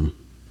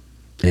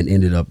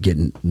ended up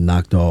getting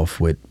knocked off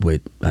with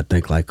I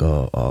think like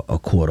a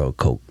quarter of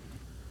coke.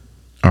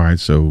 All right,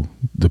 so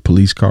the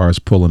police car is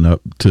pulling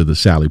up to the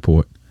Sally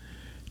Port,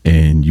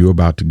 and you're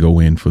about to go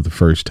in for the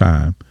first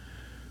time.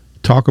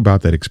 Talk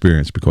about that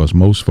experience, because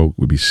most folk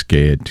would be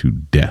scared to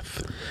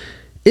death.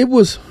 It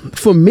was,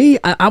 for me,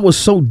 I was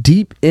so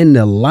deep in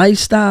the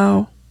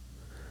lifestyle.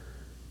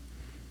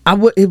 I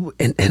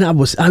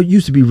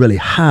used to be really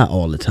high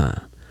all the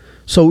time.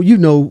 So,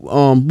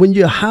 when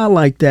you're high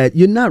like that,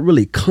 you're not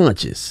really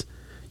conscious.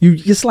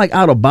 It's like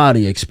out of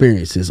body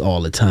experiences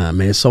all the time,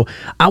 man. So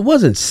I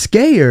wasn't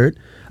scared.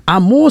 I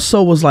more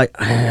so was like,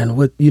 man,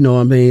 what,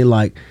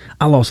 like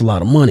I lost a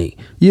lot of money.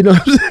 You know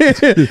what I'm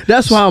saying?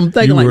 That's why I'm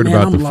thinking, you worried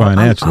about the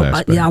financial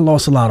aspect. I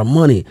lost a lot of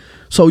money.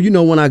 So,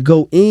 when I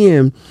go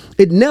in,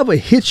 it never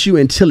hits you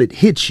until it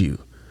hits you.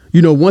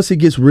 Once it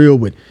gets real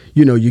with,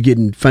 you're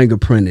getting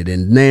fingerprinted,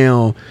 and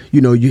now,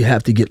 you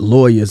have to get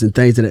lawyers and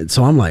things like that.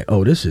 So I'm like,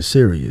 oh, this is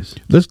serious.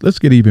 Let's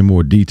get even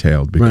more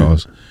detailed,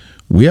 because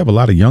we have a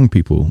lot of young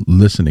people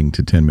listening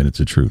to 10 Minutes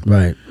of Truth.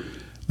 Right.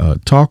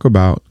 Talk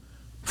about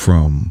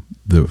from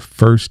the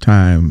first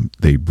time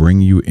they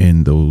bring you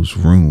in those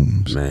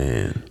rooms,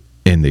 man,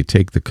 and they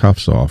take the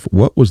cuffs off.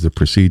 What was the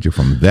procedure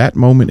from that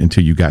moment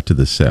until you got to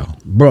the cell?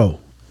 Bro,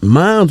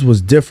 mine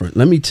was different.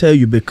 Let me tell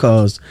you,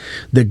 because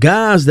the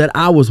guys that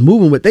I was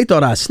moving with, they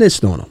thought I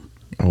snitched on them.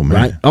 Oh, man.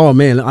 Right? Oh,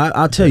 man,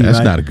 I'll tell you. That's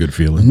right? not a good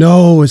feeling.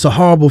 No, it's a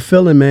horrible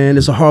feeling, man.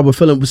 It's a horrible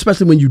feeling,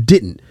 especially when you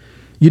didn't.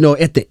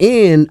 At the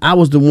end, I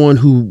was the one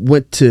who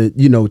went to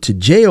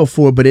jail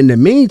for it. But in the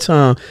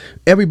meantime,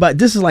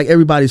 this is like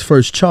everybody's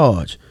first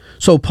charge.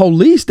 So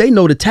police, they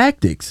know the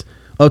tactics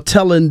of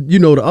telling,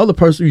 the other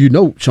person,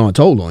 Sean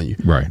told on you.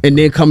 Right. And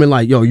then coming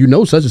like, yo,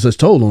 such and such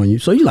told on you.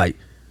 So you're like,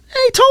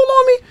 hey, told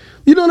on me?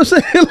 You know what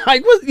I'm saying?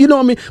 Like, what, you know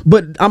what I mean?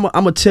 But I'm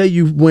going to tell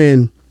you,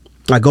 when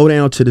I go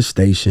down to the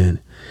station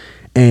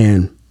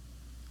and,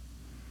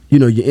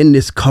 you're in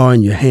this car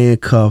and you're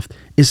handcuffed,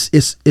 it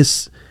is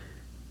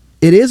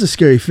a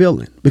scary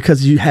feeling,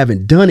 because you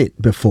haven't done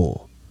it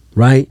before,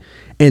 right?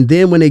 And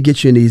then when they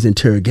get you in these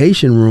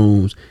interrogation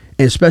rooms,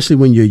 and especially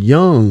when you're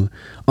young,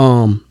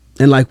 and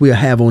like we'll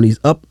have on these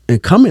up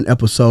and coming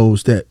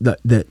episodes that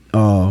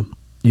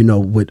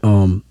with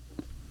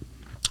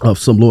of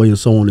some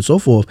lawyers, so on and so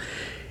forth,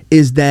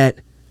 is that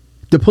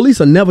the police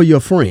are never your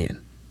friend.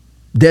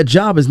 Their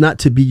job is not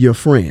to be your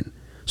friend.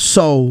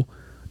 So,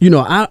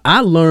 I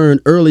learned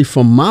early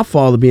from my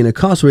father being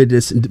incarcerated,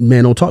 this,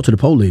 man, don't talk to the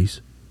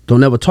police.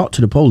 Don't ever talk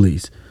to the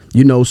police.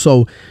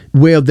 So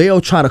where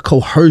they'll try to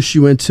coerce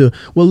you into,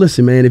 well,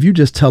 listen, man, if you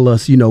just tell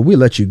us, we'll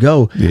let you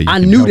go. Yeah, I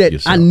knew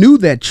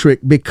that trick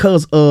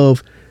because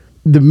of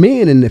the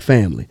men in the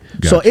family.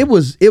 Gotcha. So it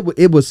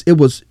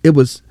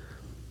was,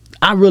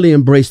 I really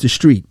embraced the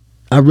street.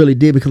 I really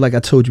did, because like I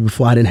told you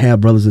before, I didn't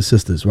have brothers and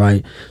sisters,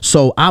 right?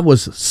 So I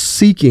was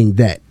seeking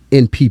that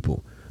in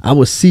people. I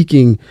was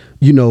seeking,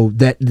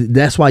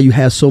 that's why you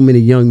have so many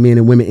young men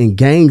and women in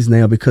gangs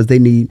now, because they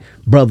need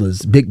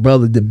brothers, big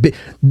brother.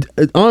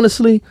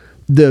 Honestly,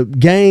 the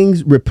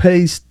gangs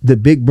replaced the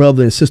big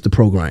brother and sister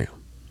program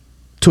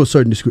to a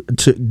certain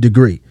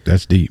degree.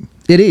 That's deep.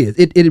 It is.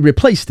 It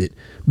replaced it,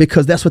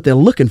 because that's what they're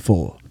looking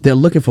for. They're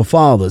looking for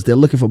fathers. They're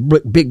looking for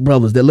big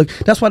brothers.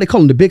 That's why they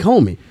call them the big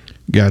homie.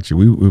 Gotcha.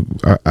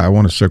 I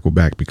want to circle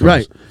back, because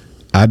right.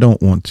 I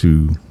don't want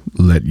to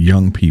let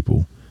young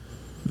people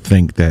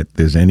think that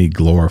there's any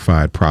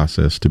glorified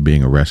process to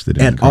being arrested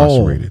and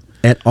incarcerated.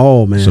 At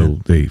all, man. So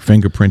they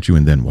fingerprint you,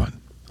 and then what?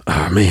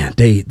 Oh, man.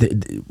 They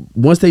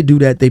once they do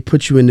that, they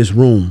put you in this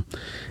room,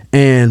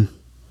 and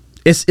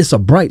it's a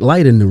bright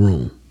light in the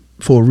room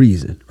for a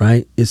reason,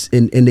 right?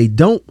 And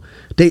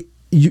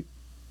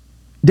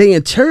they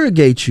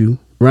interrogate you,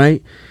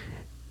 right?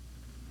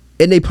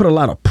 And they put a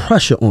lot of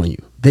pressure on you.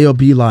 They'll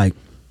be like,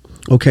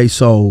 okay,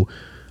 so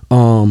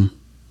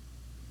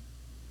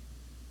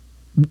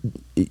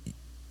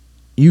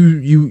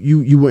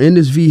you were in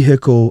this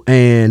vehicle,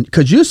 and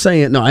because you're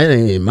saying, no, it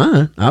ain't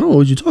mine. I don't know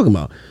what you're talking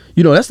about.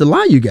 That's the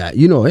lie you got.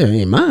 It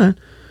ain't mine.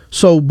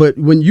 So, but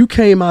when you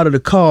came out of the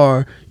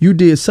car, you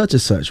did such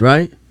and such,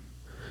 right?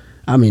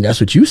 I mean,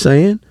 that's what you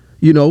saying.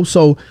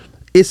 So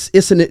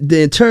the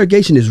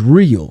interrogation is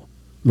real,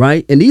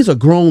 right? And these are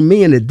grown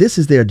men, and this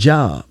is their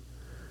job.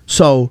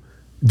 So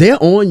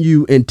they're on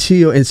you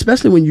until, and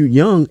especially when you're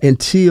young,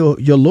 until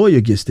your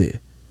lawyer gets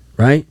there,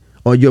 right?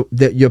 Or your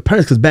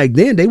parents, because back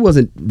then they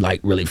wasn't like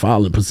really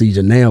following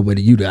procedure now where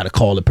you got to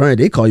call the parent.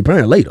 They call your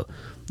parent later.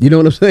 You know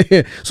what I'm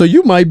saying? So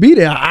you might be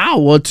there an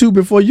hour or two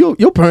before your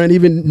parent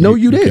even know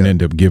you there. You can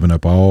end up giving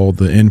up all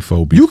the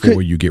info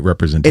before you get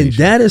representation. And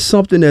that is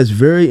something that's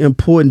very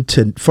important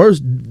to,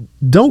 first,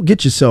 don't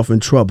get yourself in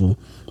trouble.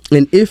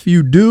 And if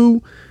you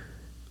do,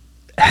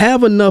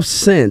 have enough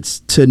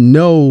sense to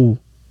know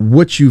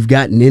what you've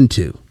gotten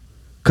into.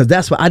 Because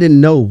that's what I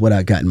didn't know what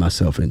I gotten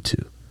myself into.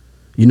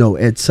 You know,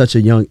 at such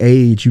a young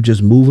age, you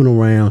just moving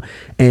around.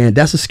 And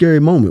that's a scary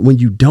moment when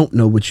you don't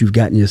know what you've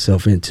gotten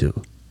yourself into.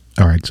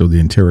 All right. So the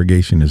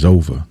interrogation is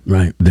over.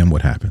 Right. Then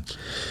what happens?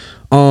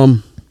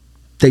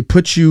 They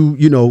put you,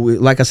 you know,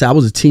 like I said, I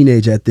was a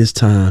teenager at this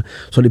time.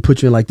 So they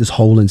put you in like this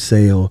holding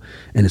cell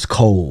and it's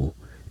cold.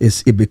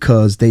 It's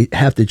because they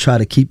have to try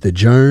to keep the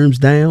germs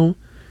down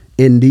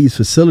in these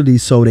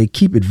facilities. So they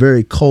keep it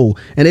very cold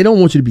and they don't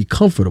want you to be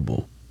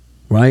comfortable.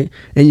 Right.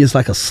 And it's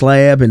like a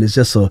slab and it's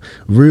just a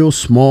real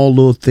small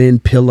little thin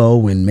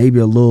pillow and maybe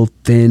a little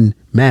thin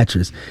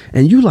mattress.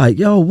 And you like,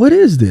 yo, what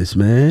is this,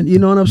 man? You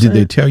know what I'm saying?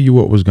 Did they tell you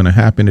what was going to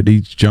happen at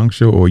each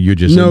juncture or you're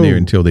just in there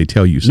until they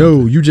tell you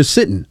something? No, you just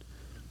sitting.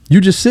 You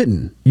just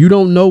sitting. You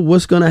don't know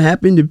what's going to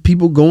happen to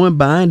people going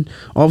by and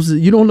officers.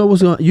 You don't know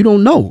what's going. You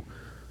don't know.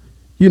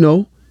 You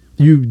know,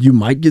 you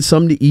might get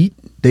something to eat.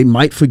 They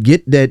might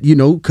forget that, you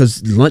know,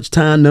 because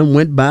lunchtime done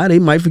went by. They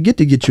might forget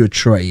to get you a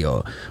tray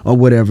or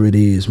whatever it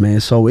is,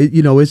 man. So it,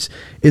 you know, it's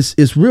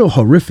real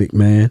horrific,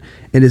 man.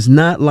 And it's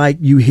not like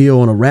you hear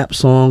on a rap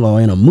song or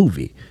in a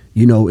movie.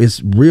 You know,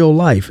 it's real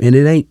life, and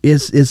it ain't.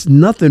 It's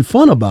nothing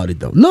fun about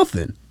it though.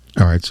 Nothing.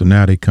 All right. So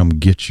now they come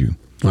get you.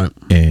 Right.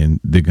 And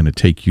they're going to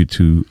take you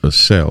to a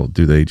cell.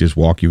 Do they just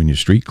walk you in your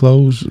street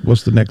clothes?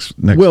 What's the next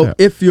well,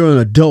 step? if you're an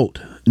adult,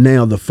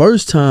 now the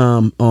first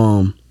time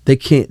they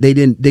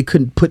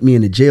couldn't put me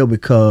in the jail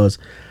because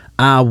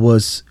I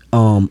was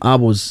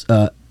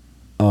a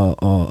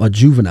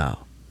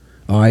juvenile.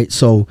 All right.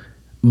 So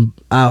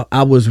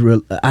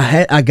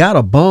I got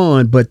a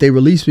bond, but they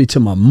released me to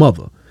my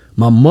mother.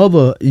 My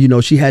mother, you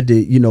know, she had to,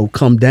 you know,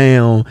 come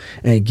down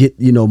and get,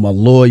 you know, my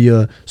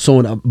lawyer.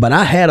 So, but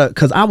I had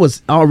because I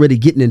was already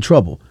getting in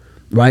trouble,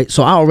 right?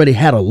 So I already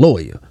had a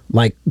lawyer,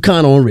 like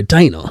kind of on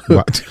retainer.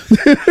 What?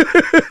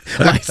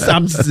 Like,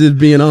 I'm just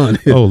being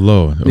honest. Oh,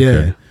 Lord.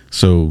 Okay. Yeah.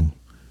 So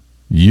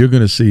you're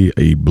going to see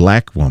a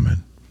black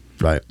woman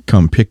Right.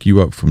 come pick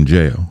you up from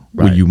jail.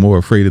 Right. Were you more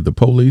afraid of the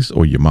police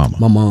or your mama?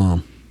 My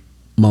mom,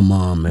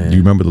 man. Do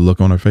you remember the look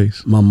on her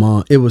face? My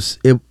mom. It was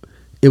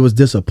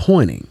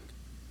disappointing.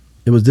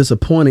 It was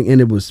disappointing, and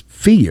it was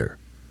fear.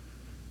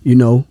 You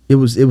know, it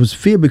was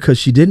fear because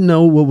she didn't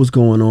know what was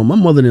going on. My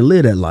mother didn't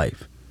live that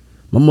life.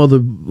 My mother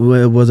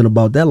wasn't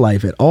about that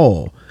life at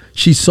all.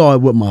 She saw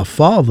it with my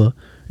father,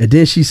 and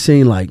then she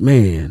seen like,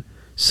 man,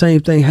 same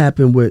thing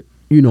happened with,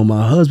 you know,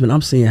 my husband.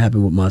 I'm seeing it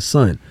happen with my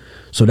son.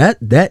 So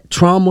that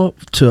trauma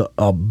to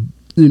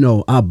you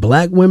know, our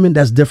black women,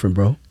 that's different,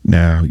 bro.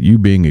 Now, you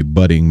being a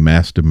budding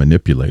master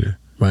manipulator,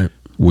 Right.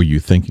 were you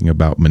thinking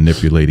about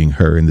manipulating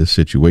her in this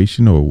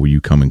situation, or were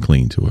you coming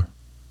clean to her?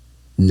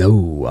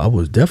 No, I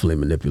was definitely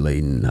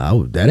manipulating.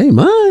 That ain't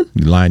mine.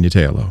 You lying your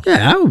tail off.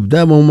 Yeah,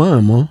 that wasn't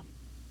mine, Mom.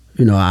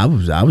 You know, I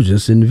was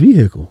just in the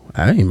vehicle.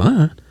 I ain't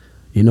mine.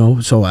 You know,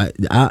 so I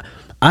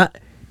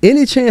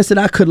any chance that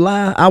I could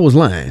lie, I was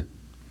lying.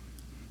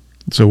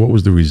 So what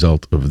was the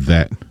result of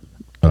that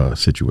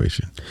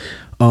situation?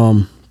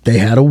 They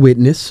had a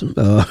witness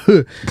that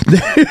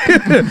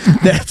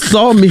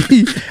saw me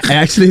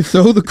actually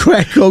throw the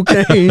crack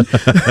cocaine.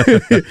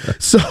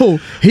 So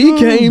he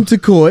came to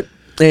court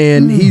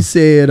and he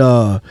said,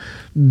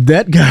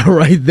 that guy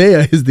right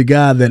there is the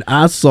guy that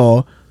I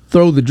saw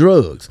throw the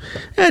drugs.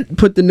 And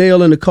put the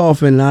nail in the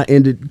coffin, and I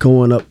ended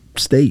going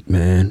upstate,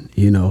 man,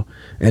 you know.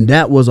 And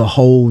that was a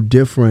whole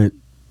different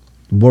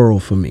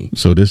world for me.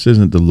 So this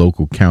isn't the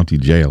local county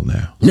jail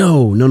now.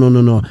 No.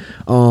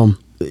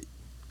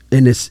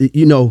 And it's,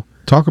 you know.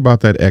 Talk about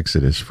that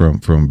exodus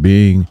from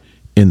being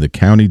in the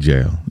county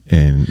jail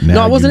and now.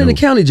 No, I wasn't in the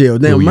county jail.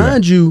 Now,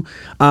 mind you,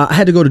 I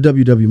had to go to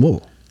W.W.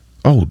 Moore.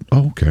 Oh,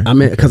 okay. I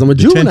mean, because I'm a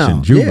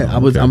juvenile. Juvenile. Yeah,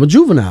 Okay. I'm a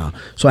juvenile.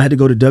 So I had to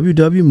go to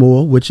W.W.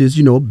 Moore, which is,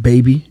 you know,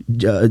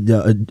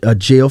 a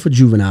jail for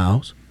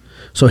juveniles.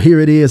 So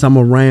here it is. I'm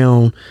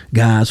around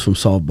guys from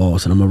South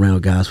Boston. I'm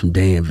around guys from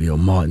Danville,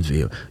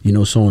 Martinsville, you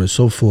know, so on and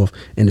so forth.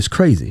 And it's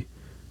crazy.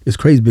 It's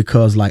crazy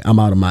because, like, I'm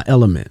out of my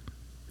element,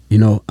 you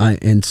know.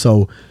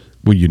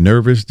 Were you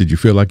nervous? Did you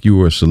feel like you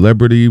were a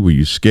celebrity? Were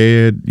you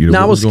scared? You know,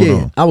 I was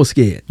scared. I was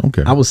scared.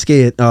 Okay. I was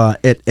scared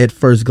at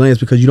first glance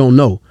because you don't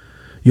know.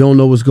 You don't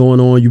know what's going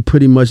on. You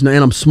pretty much know.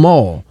 And I'm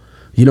small.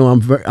 You know,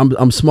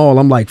 I'm small.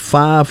 I'm like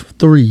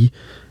 5'3",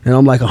 and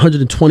I'm like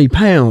 120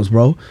 pounds,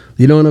 bro.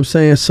 You know what I'm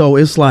saying? So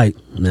it's like,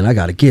 man, I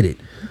got to get it.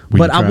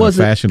 But I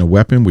wasn't. Fashion a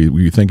weapon? Were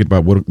you thinking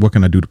about what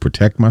can I do to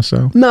protect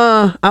myself?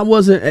 Nah, I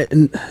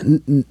wasn't.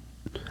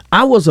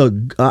 I was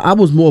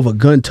more of a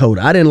gun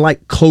toter. I didn't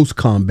like close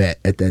combat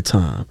at that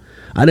time.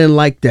 I didn't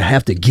like to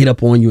have to get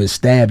up on you and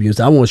stab you.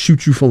 So I want to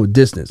shoot you from a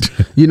distance.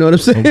 You know what I'm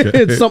saying?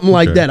 Okay. Something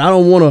like that. I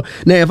don't want to.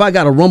 Now, if I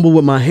got to rumble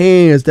with my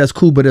hands, that's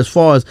cool. But as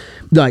far as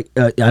like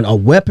a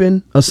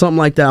weapon or something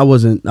like that, I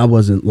wasn't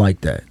like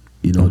that.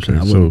 You know what I'm saying?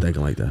 I wasn't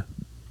thinking like that.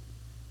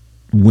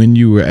 When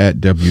you were at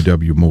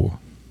WW Moore,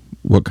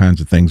 what kinds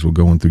of things were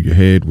going through your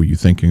head? Were you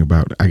thinking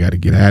about, I got to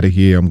get out of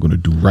here, I'm going to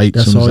do right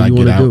as soon as I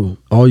get out? Do.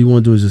 All you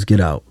want to do is just get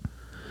out.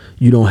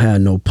 You don't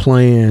have no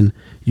plan.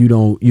 You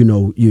don't,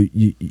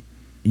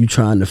 you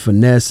trying to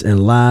finesse and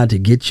lie to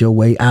get your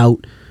way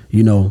out.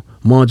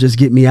 Mom, just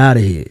get me out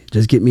of here.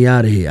 Just get me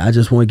out of here. I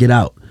just want to get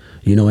out.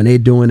 And they're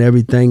doing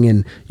everything.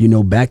 And,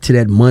 back to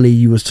that money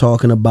you was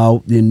talking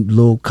about, in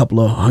little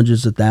couple of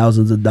hundreds of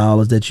thousands of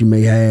dollars that you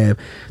may have,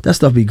 that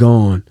stuff be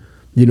gone.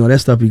 That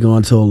stuff be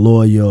going to a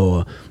lawyer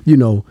or,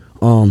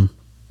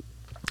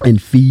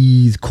 and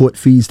fees, court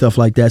fees, stuff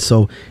like that.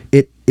 So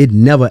it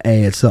never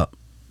adds up.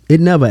 It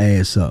never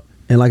adds up.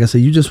 And like I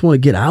said, you just want to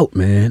get out,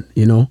 man,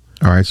 All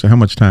right. So how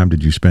much time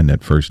did you spend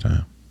that first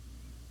time?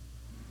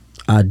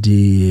 I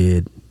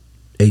did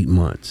 8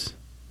 months.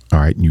 All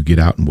right. And you get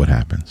out, and what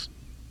happens?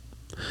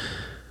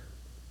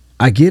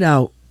 I get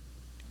out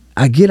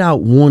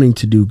wanting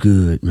to do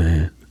good,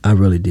 man. I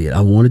really did. I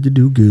wanted to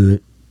do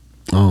good.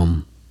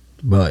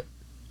 But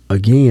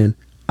again,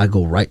 I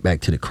go right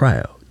back to the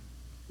crowd.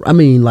 I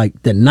mean,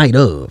 like the night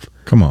of.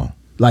 Come on.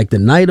 Like the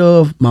night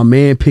of, my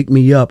man picked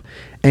me up,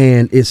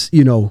 and it's,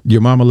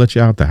 Your mama let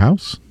you out the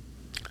house?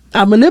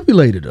 I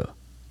manipulated her.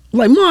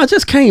 Like, Mom, I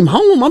just came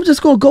home. I'm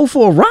just going to go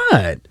for a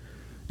ride.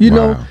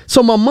 Wow.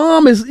 So my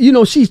mom is,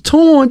 she's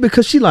torn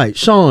because she like,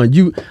 Sean,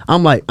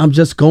 I'm like, I'm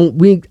just going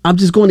to eat. I'm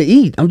just going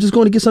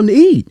to get something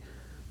to eat.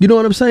 You know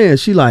what I'm saying?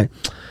 She like,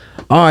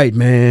 all right,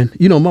 man.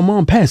 My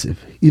mom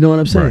passive. You know what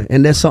I'm saying? Right.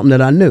 And that's something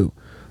that I knew.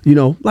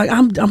 Like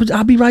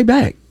I'll be right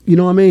back. You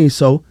know what I mean?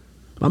 So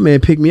my man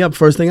picked me up.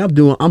 First thing I'm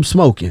doing, I'm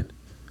smoking.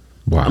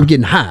 Wow. I'm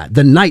getting high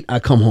the night I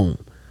come home.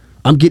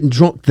 I'm getting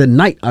drunk the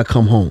night I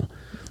come home.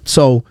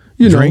 So,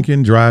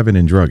 drinking, driving,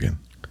 and drugging.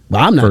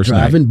 Well, I'm not First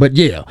driving, night. but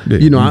yeah,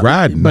 you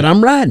riding. But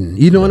I'm riding.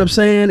 You know what I'm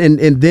saying?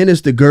 And then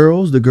it's the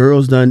girls. The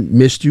girls done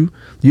missed you,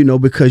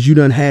 because you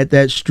done had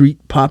that street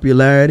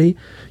popularity,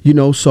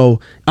 So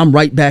I'm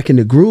right back in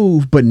the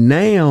groove. But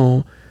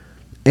now,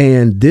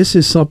 and this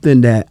is something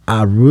that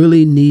I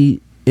really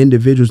need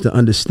individuals to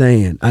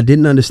understand. I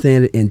didn't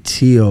understand it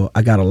until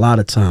I got a lot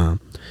of time.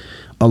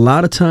 A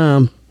lot of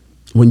time,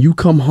 when you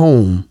come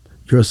home,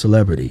 you're a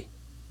celebrity.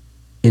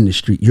 In the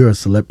street, you're a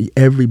celebrity.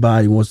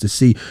 Everybody wants to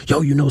see,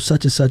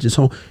 such and such is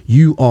home.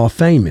 You are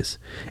famous,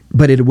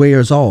 but it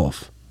wears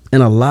off.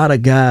 And a lot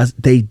of guys,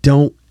 they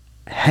don't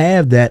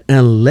have that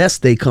unless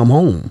they come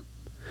home.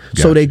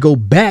 Gotcha. So they go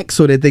back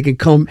so that they can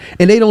come,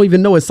 and they don't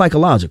even know it's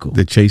psychological.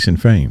 They're chasing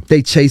fame.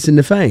 They chasing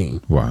the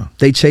fame. Wow.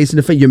 They chasing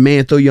the fame. Your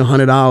man throw you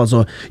 $100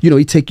 or,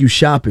 he take you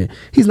shopping.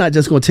 He's not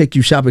just going to take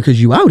you shopping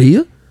because you out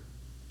here.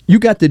 You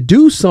got to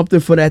do something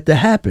for that to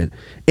happen.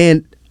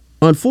 And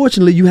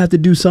unfortunately, you have to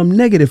do something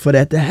negative for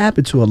that to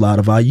happen to a lot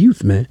of our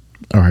youth, man.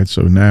 All right,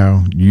 so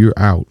now you're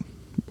out.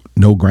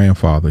 No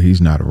grandfather.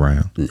 He's not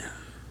around. No.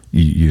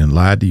 You done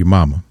lied to your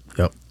mama.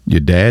 Yep. Your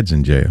dad's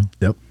in jail.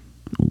 Yep.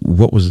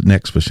 What was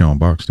next for Sean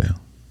Barksdale?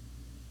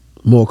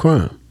 More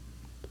crime.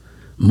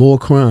 More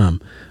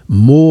crime.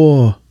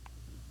 More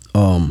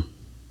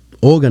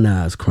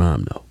organized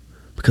crime, though.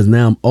 Because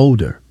now I'm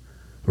older,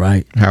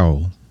 right?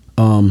 How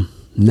old?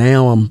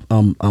 Now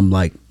I'm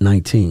like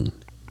 19.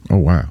 Oh,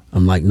 wow.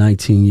 I'm like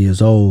 19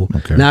 years old.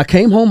 Okay. Now, I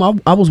came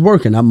home. I was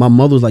working. My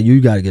mother was like, you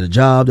got to get a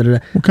job. Da, da, da.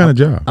 What kind of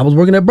job? I was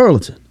working at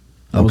Burlington.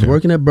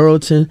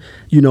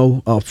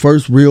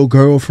 First real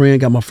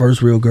girlfriend. Got my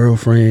first real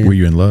girlfriend. Were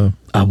you in love?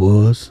 I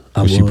was.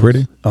 Was she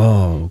pretty?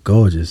 Oh,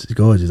 gorgeous.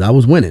 I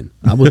was winning.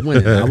 I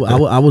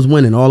was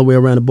winning all the way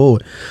around the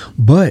board.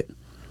 But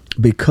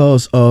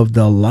because of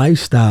the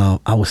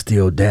lifestyle, I was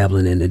still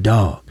dabbling in the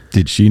dog.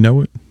 Did she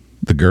know it?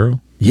 The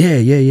girl? Yeah.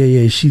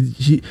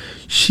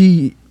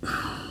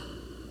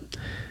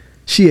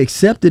 She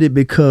accepted it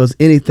because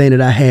anything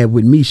that I had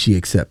with me, she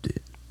accepted.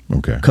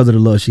 Okay. Because of the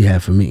love she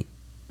had for me.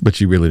 But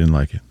she really didn't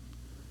like it?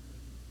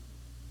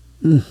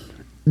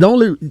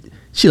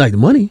 She liked the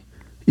money.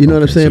 You know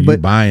what I'm saying? So you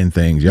buying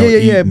things, y'all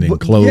eating and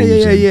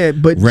clothes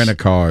but rent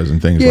cars and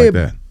things like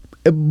that.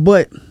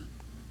 But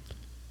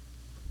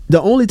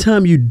the only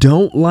time you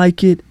don't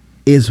like it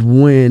is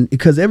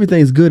because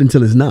everything's good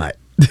until it's not.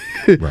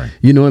 Right.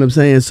 You know what I'm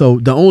saying? So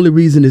the only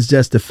reason is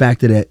just the fact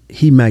that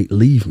he might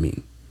leave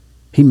me.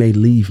 He may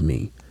leave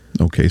me.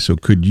 Okay, so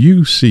could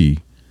you see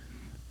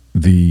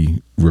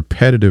the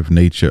repetitive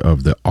nature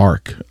of the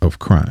arc of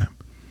crime?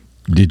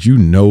 Did you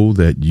know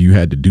that you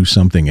had to do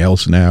something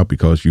else now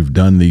because you've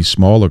done these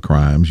smaller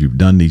crimes, you've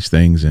done these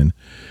things, and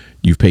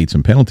you've paid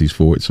some penalties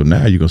for it? So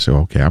now you're going to say,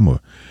 okay, I'm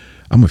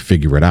gonna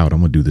figure it out. I'm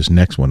going to do this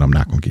next one. I'm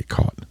not going to get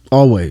caught.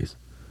 Always.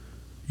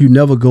 You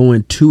never go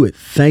into it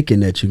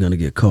thinking that you're going to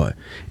get caught.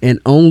 And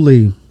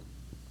only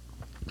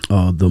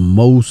the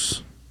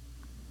most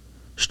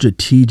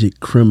strategic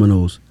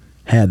criminals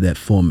have that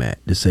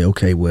format to say,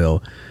 okay,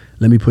 well,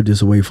 let me put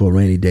this away for a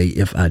rainy day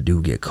if I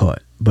do get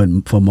caught. But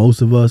for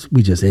most of us,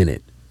 we just in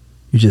it.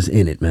 You just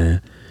in it,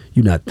 man.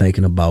 You're not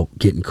thinking about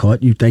getting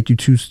caught. You think you're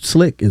too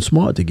slick and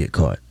smart to get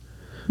caught.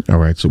 All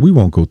right, so we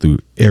won't go through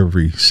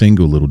every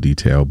single little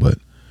detail, but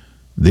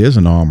there's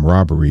an armed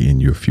robbery in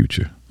your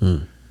future.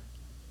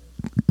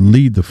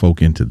 lead the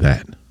folk into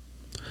that?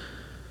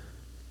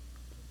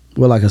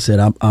 Well, like I said,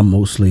 I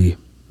mostly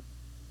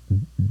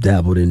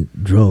dabbled in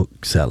drug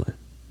selling.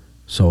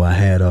 So I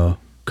had a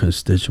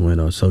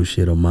constituent or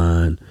associate of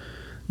mine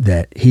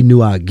that he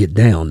knew I'd get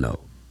down though.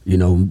 You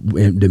know,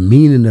 and the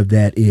meaning of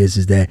that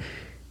is that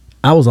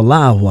I was a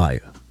live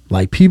wire.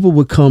 Like people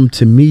would come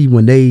to me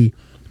when they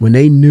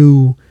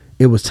knew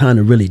it was time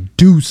to really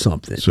do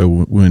something. So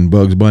when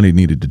Bugs Bunny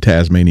needed the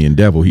Tasmanian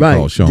devil, he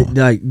called Sean.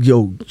 Like,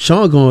 yo,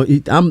 Sean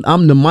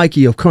I'm the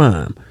Mikey of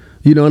crime.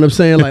 You know what I'm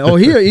saying? Like, oh,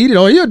 here, eat it.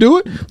 Oh, here, do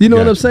it. You know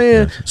what I'm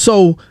saying? Gotcha.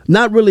 So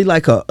not really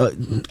like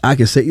I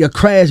can say a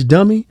crash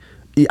dummy.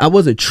 I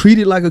wasn't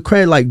treated like a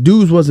crash. Like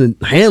dudes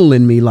wasn't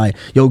handling me like,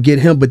 yo, get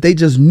him. But they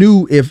just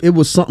knew if it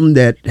was something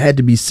that had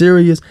to be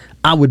serious,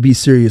 I would be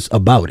serious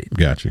about it.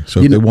 Gotcha.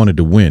 So if they wanted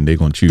to win, they're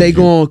going to choose They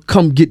going to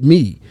come get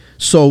me.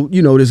 So,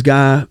 you know, this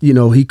guy, you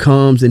know, he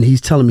comes and he's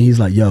telling me, he's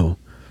like, yo,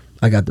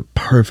 I got the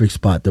perfect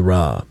spot to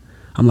rob.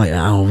 I'm like,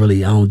 I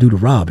don't do the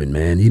robbing,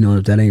 man. You know,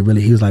 if that ain't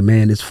really, he was like,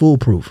 man, it's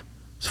foolproof.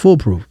 It's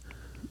foolproof.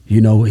 You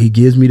know, he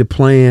gives me the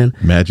plan.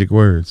 Magic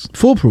words.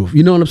 Foolproof.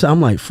 You know what I'm saying?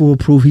 I'm like,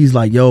 foolproof. He's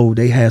like, yo,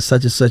 they had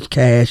such and such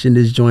cash in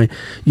this joint,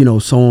 you know,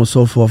 so on and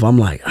so forth. I'm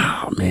like,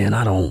 oh, man,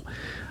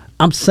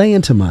 I'm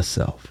saying to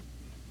myself,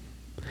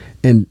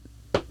 and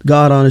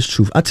God honest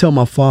truth, I tell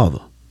my father,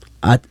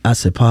 I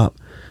said, Pop,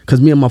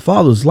 because me and my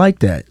father was like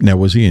that. Now,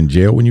 was he in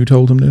jail when you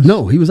told him this?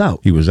 No, he was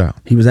out. He was out.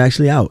 He was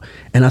actually out.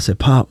 And I said,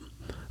 Pop,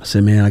 I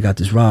said, man, I got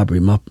this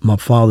robbery. My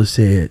father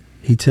said,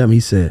 he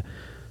said,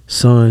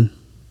 son,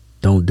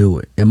 don't do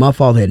it. And my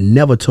father had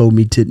never told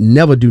me to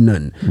never do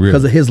nothing.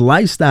 Because of his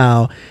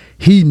lifestyle,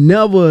 he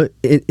never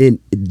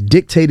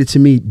dictated to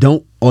me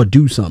don't or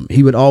do something.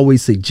 He would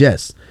always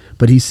suggest.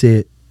 But he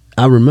said,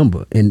 I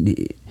remember, and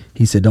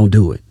he said, don't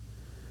do it.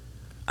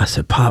 I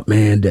said, Pop,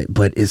 man,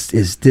 but it's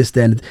this,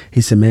 that. And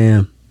he said,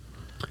 man,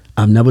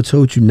 I've never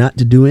told you not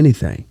to do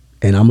anything.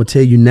 And I'm going to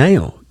tell you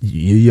now,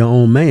 you're your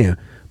own man,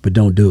 but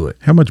don't do it.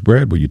 How much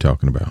bread were you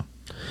talking about?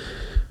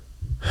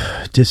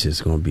 This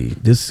is gonna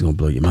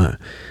blow your mind.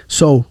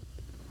 So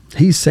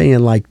he's saying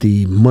like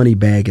the money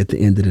bag at the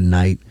end of the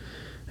night,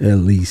 at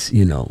least,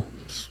 you know,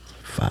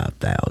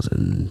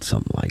 $5,000,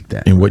 something like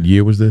that. And what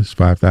year was this?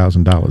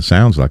 $5,000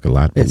 sounds like a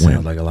lot. But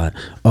sounds like a lot.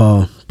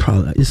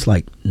 Probably it's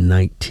like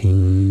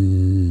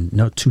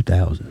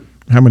 2000.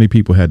 How many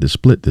people had to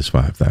split this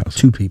 5,000?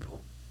 2 people.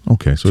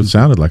 Okay, so it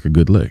sounded like a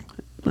good lick.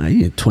 Like,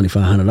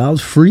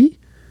 $2,500 free.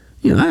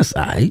 You know, that's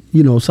all right.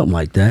 You know, something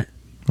like that.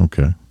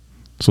 Okay.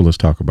 So let's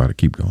talk about it.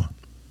 Keep going.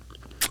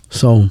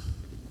 So,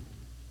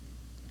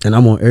 and I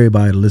want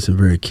everybody to listen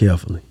very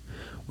carefully.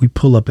 We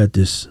pull up at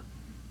this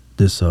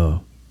is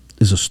a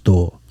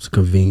store. It's a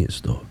convenience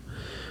store.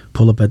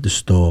 Pull up at the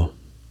store,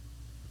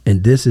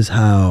 and this is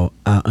how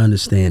I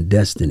understand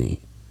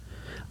destiny.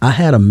 I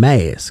had a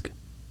mask.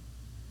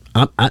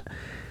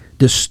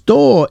 The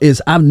store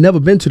is, I've never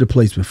been to the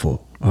place before.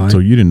 All right? So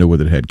you didn't know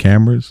whether it had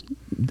cameras,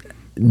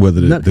 whether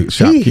the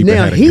shopkeeper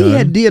had a gun? He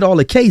had did all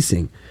the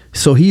casing.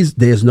 So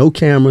there's no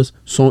cameras,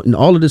 so and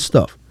all of this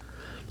stuff.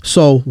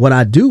 So what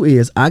I do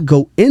is I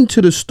go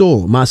into the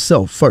store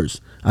myself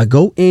first. I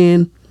go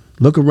in,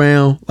 look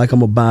around like I'm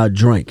gonna buy a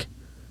drink,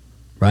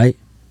 right?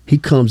 He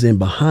comes in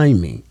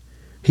behind me.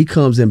 He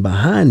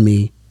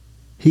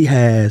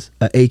has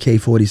an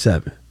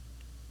AK-47.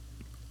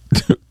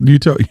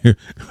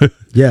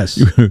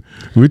 Yes.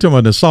 We're talking about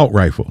an assault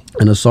rifle.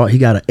 An assault. He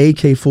got an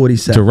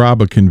AK-47 to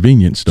rob a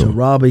convenience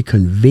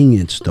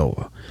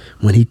store.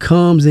 When he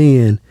comes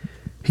in,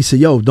 he said,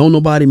 yo, don't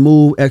nobody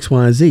move X,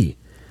 Y, and Z.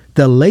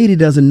 The lady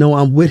doesn't know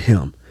I'm with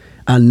him.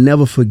 I'll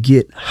never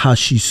forget how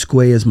she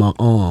squares my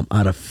arm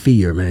out of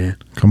fear, man.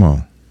 Come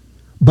on.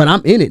 But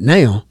I'm in it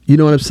now. You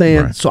know what I'm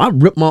saying? Right. So I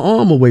ripped my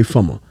arm away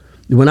from her.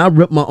 When I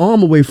ripped my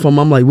arm away from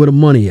her, I'm like, where the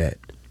money at?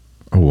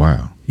 Oh,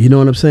 wow. You know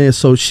what I'm saying?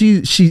 So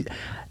she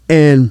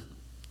and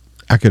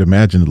I could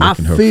imagine the look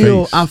in her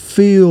face.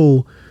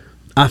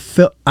 I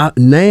felt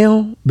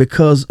now,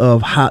 because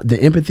of how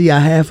the empathy I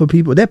have for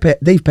people,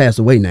 they've passed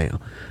away now.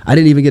 I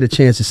didn't even get a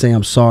chance to say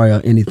I'm sorry or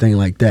anything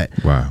like that.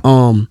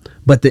 Wow.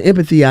 But the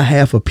empathy I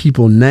have for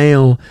people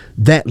now,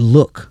 that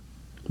look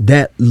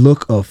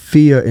of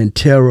fear and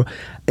terror,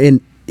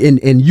 and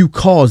you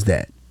caused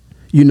that,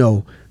 you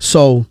know.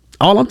 So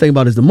all I'm thinking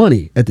about is the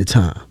money at the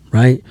time,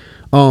 right?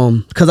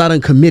 Because I done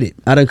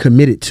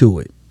committed to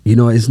it. You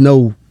know, it's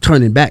no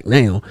turning back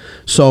now.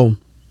 So,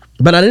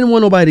 but I didn't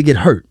want nobody to get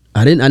hurt.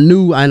 I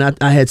knew, and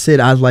I had said,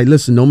 I was like,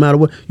 listen, no matter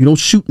what, you don't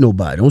shoot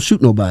nobody. Don't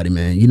shoot nobody,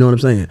 man. You know what I'm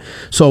saying?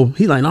 So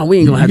he's like, no, we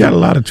ain't gonna have. You got a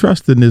lot of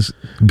trust in this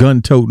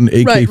gun-toting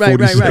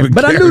AK-47. Right.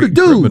 But I knew the dude.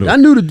 Criminal. I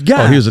knew the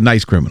guy. Oh, he was a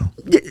nice criminal.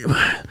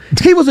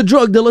 He was a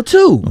drug dealer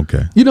too.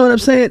 Okay. You know what I'm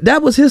saying?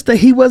 That was his thing.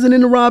 He wasn't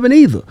into robbing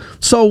either.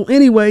 So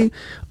anyway,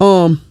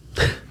 the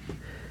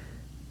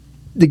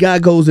guy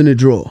goes in the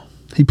drawer.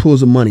 He pulls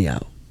the money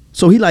out.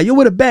 So he like, yo,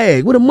 with a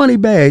bag, with a money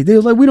bag. They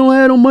was like, we don't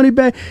have no money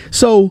bag.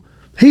 So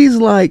he's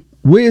like,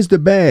 where's the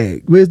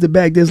bag? Where's the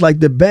bag? There's like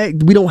the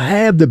bag. We don't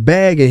have the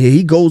bag in here.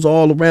 He goes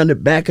all around the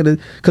back of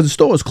because the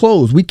store is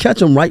closed. We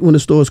catch him right when the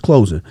store is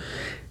closing.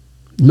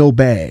 No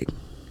bag.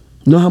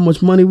 You know how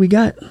much money we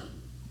got?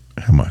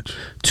 How much?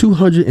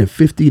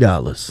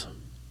 $250.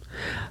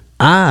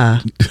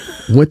 I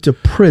went to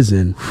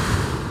prison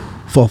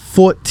for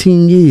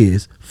 14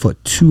 years for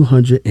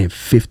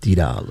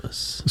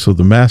 $250. So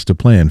the master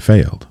plan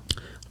failed.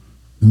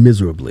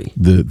 Miserably.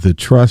 The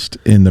trust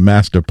in the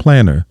master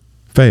planner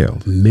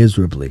failed.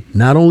 Miserably.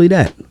 Not only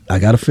that, I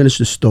got to finish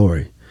the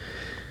story.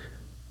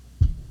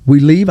 We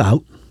leave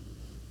out,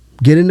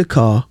 get in the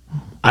car.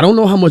 I don't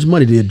know how much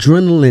money. The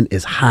adrenaline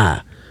is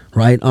high,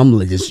 right? I'm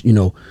like just,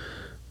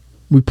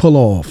 we pull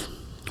off,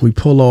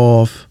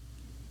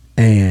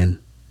 and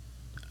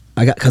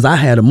because I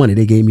had the money.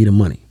 They gave me the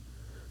money.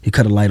 He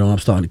cut a light on. I'm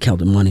starting to count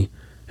the money.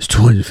 It's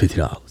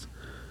 $250.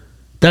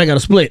 Then I got to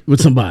split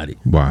with somebody.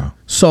 Wow.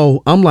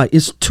 So I'm like,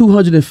 it's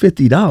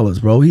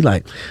 $250, bro. He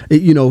like,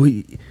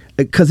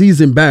 because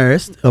he's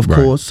embarrassed, of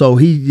course. So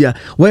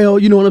well,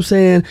 you know what I'm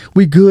saying?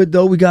 We good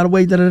though. We got to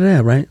wait,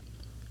 right?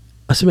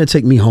 I said, man,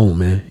 take me home,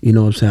 man. You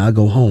know what I'm saying? I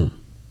go home.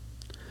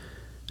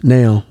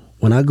 Now,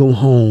 when I go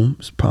home,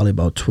 it's probably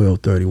about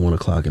 12:30, 1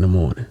 o'clock in the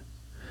morning.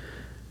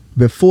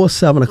 Before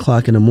 7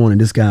 o'clock in the morning,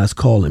 this guy's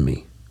calling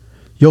me.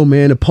 Yo,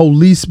 man, the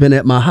police been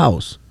at my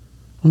house.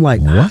 I'm like,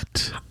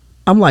 what?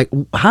 I'm like,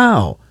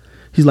 how?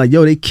 He's like,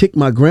 yo, they kicked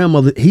my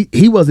grandmother.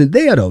 He wasn't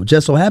there, though.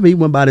 Just so happened he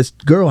went by this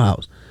girl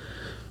house.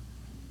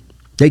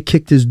 They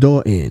kicked his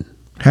door in.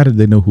 How did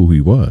they know who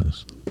he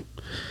was?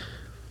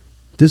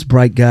 This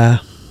bright guy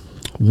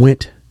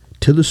went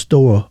to the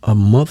store a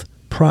month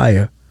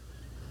prior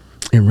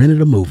and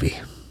rented a movie.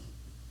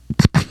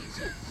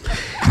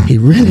 He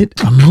rented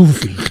a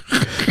movie.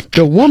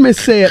 The woman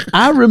said,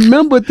 I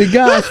remembered the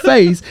guy's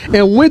face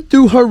and went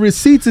through her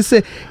receipts and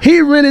said,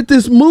 he rented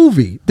this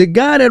movie. The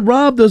guy that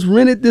robbed us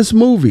rented this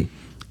movie.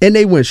 And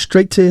they went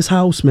straight to his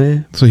house,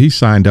 man. So he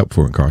signed up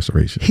for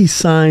incarceration. He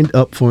signed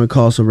up for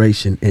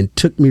incarceration and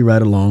took me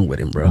right along with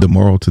him, bro. The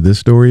moral to this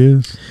story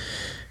is?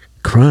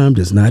 Crime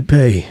does not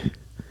pay.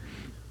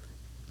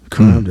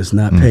 Crime does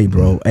not pay,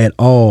 bro, at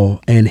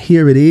all. And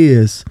here it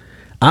is.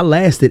 I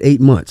lasted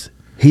 8 months.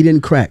 He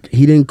didn't crack.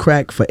 He didn't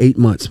crack for 8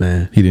 months,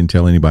 man. He didn't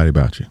tell anybody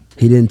about you.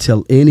 He didn't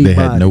tell anybody.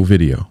 They had no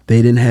video.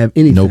 They didn't have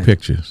anything. No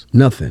pictures.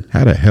 Nothing.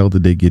 How the hell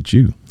did they get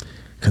you?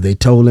 Because they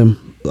told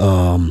him,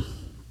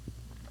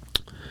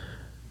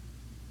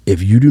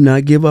 if you do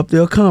not give up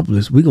the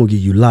accomplice, we're going to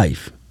give you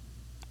life.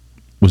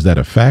 Was that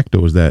a fact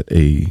or was that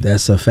a...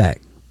 That's a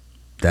fact.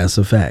 That's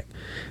a fact.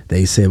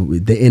 They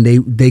said,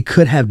 they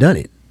could have done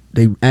it.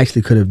 They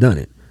actually could have done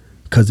it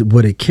because of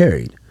what it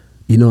carried.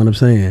 You know what I'm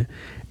saying?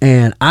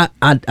 And I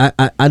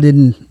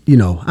didn't,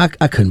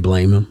 I couldn't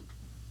blame him.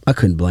 I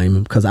couldn't blame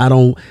him because I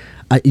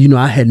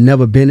had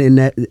never been in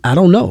that. I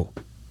don't know.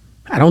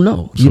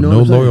 So you know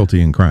no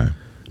loyalty in crime.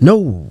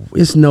 No,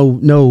 it's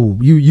no.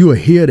 You will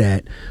hear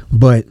that,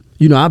 but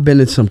I've been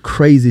in some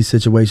crazy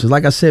situations.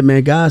 Like I said,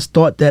 man, guys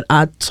thought that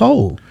I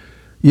told.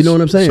 You know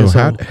what I'm saying?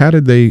 So how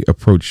did they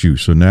approach you?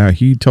 So now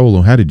he told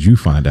them. How did you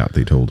find out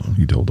they told him?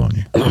 He told on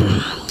you.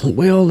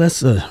 Well,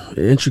 that's an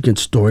intricate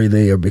story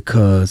there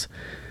because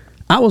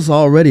I was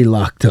already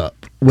locked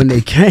up when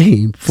they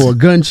came for a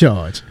gun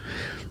charge.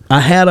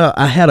 I had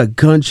a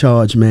gun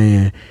charge,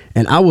 man,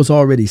 and I was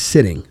already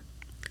sitting,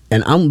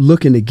 and I'm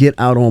looking to get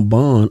out on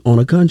bond on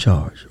a gun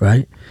charge,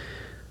 right?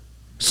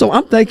 So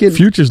I'm thinking,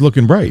 future's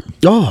looking bright.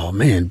 Oh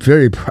man,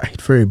 very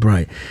bright, very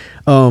bright.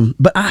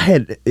 But I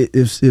had,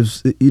 if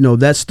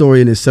that story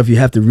in itself, you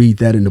have to read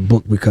that in the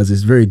book because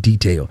it's very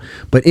detailed.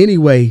 But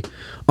anyway,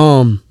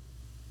 I'm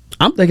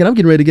thinking I'm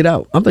getting ready to get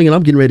out. I'm thinking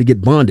I'm getting ready to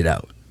get bonded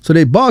out. So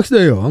they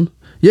Barksdale.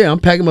 I'm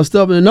packing my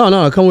stuff. And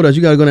no, come with us.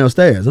 You got to go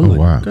downstairs. I'm like,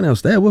 wow. Go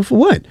downstairs? Well, for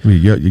what?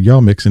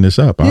 Y'all mixing this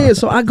up. Yeah,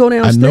 so I go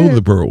downstairs. I know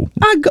the borough.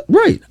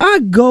 I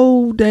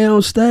go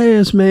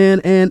downstairs,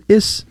 man, and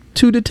it's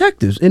two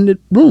detectives in the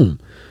room.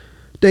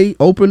 They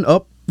open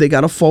up. They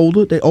got a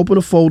folder. They open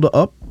a folder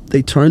up.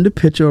 They turn the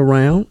picture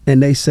around,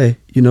 and they say,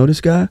 you know this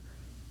guy?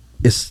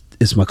 It's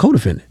my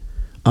co-defendant.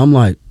 I'm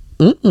like,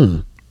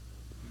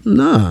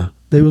 nah.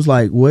 They was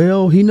like,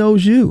 well, he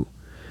knows you.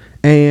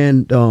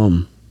 And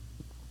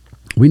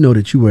we know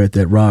that you were at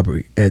that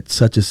robbery at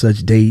such and such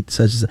date,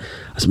 such and such.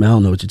 I said, man, I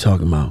don't know what you're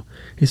talking about.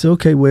 He said,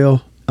 okay,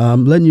 well,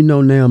 I'm letting you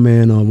know now,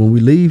 man, when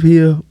we leave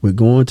here, we're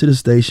going to the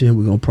station.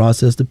 We're going to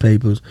process the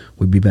papers.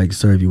 We'll be back to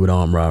serve you with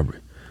armed robbery.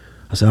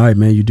 I said, all right,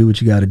 man, you do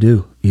what you got to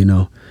do,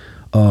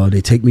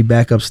 They take me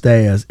back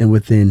upstairs, and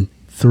within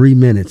 3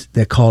 minutes,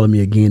 they're calling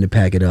me again to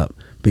pack it up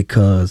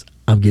because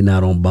I'm getting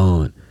out on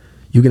bond.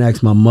 You can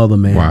ask my mother,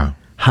 man,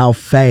 how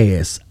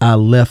fast I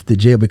left the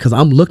jail because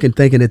I'm looking,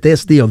 thinking that they're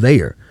still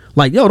there.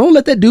 Like, yo, don't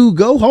let that dude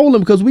go. Hold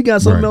him because we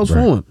got something else for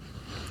him.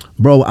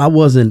 Bro, I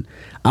wasn't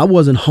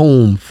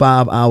home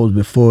 5 hours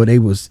before they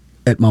was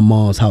at my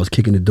mom's house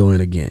kicking the door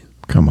in again.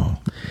 Come on.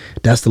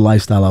 That's the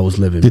lifestyle I was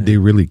living. Did they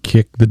really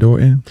kick the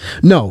door in?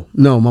 No,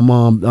 my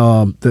mom,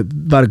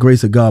 by the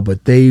grace of God,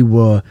 but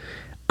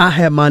I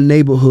had my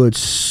neighborhood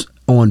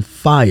on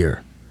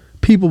fire.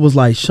 People was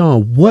like,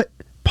 Sean, what?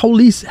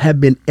 Police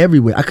have been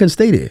everywhere. I couldn't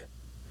stay there.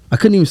 I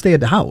couldn't even stay at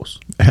the house.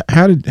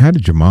 How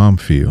did your mom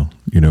feel?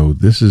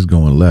 This is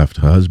going left.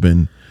 Her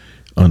husband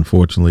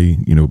unfortunately,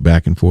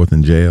 back and forth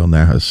in jail.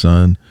 Now her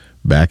son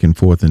back and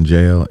forth in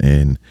jail,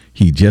 and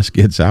he just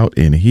gets out,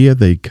 and here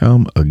they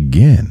come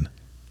again.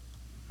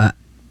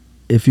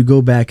 If you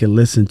go back and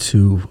listen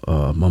to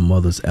my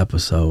mother's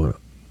episode,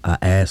 I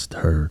asked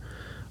her,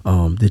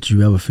 did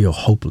you ever feel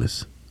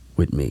hopeless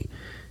with me?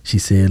 She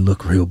said it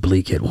looked real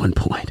bleak at one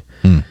point.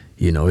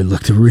 It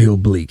looked real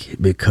bleak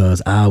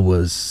because I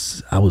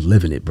was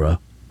living it, bro.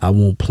 I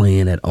wasn't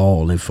playing at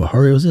all. And for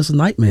her, it was just a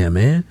nightmare,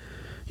 man.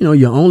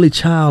 Your only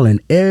child,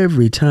 and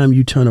every time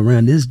you turn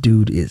around, this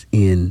dude is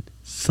in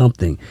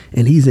something,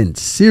 and he's in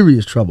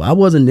serious trouble. I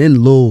wasn't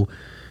in little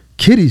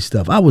kitty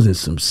stuff. I was in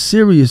some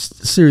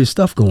serious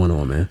stuff going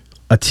on, man.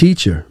 A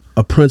teacher,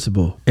 a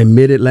principal, and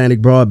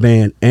Mid-Atlantic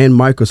Broadband and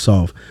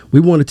Microsoft, we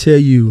want to tell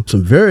you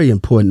some very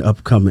important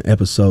upcoming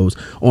episodes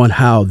on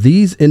how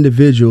these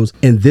individuals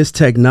and this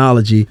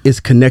technology is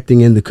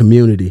connecting in the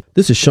community.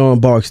 This is Sean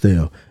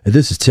Barksdale, and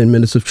this is 10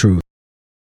 Minutes of Truth.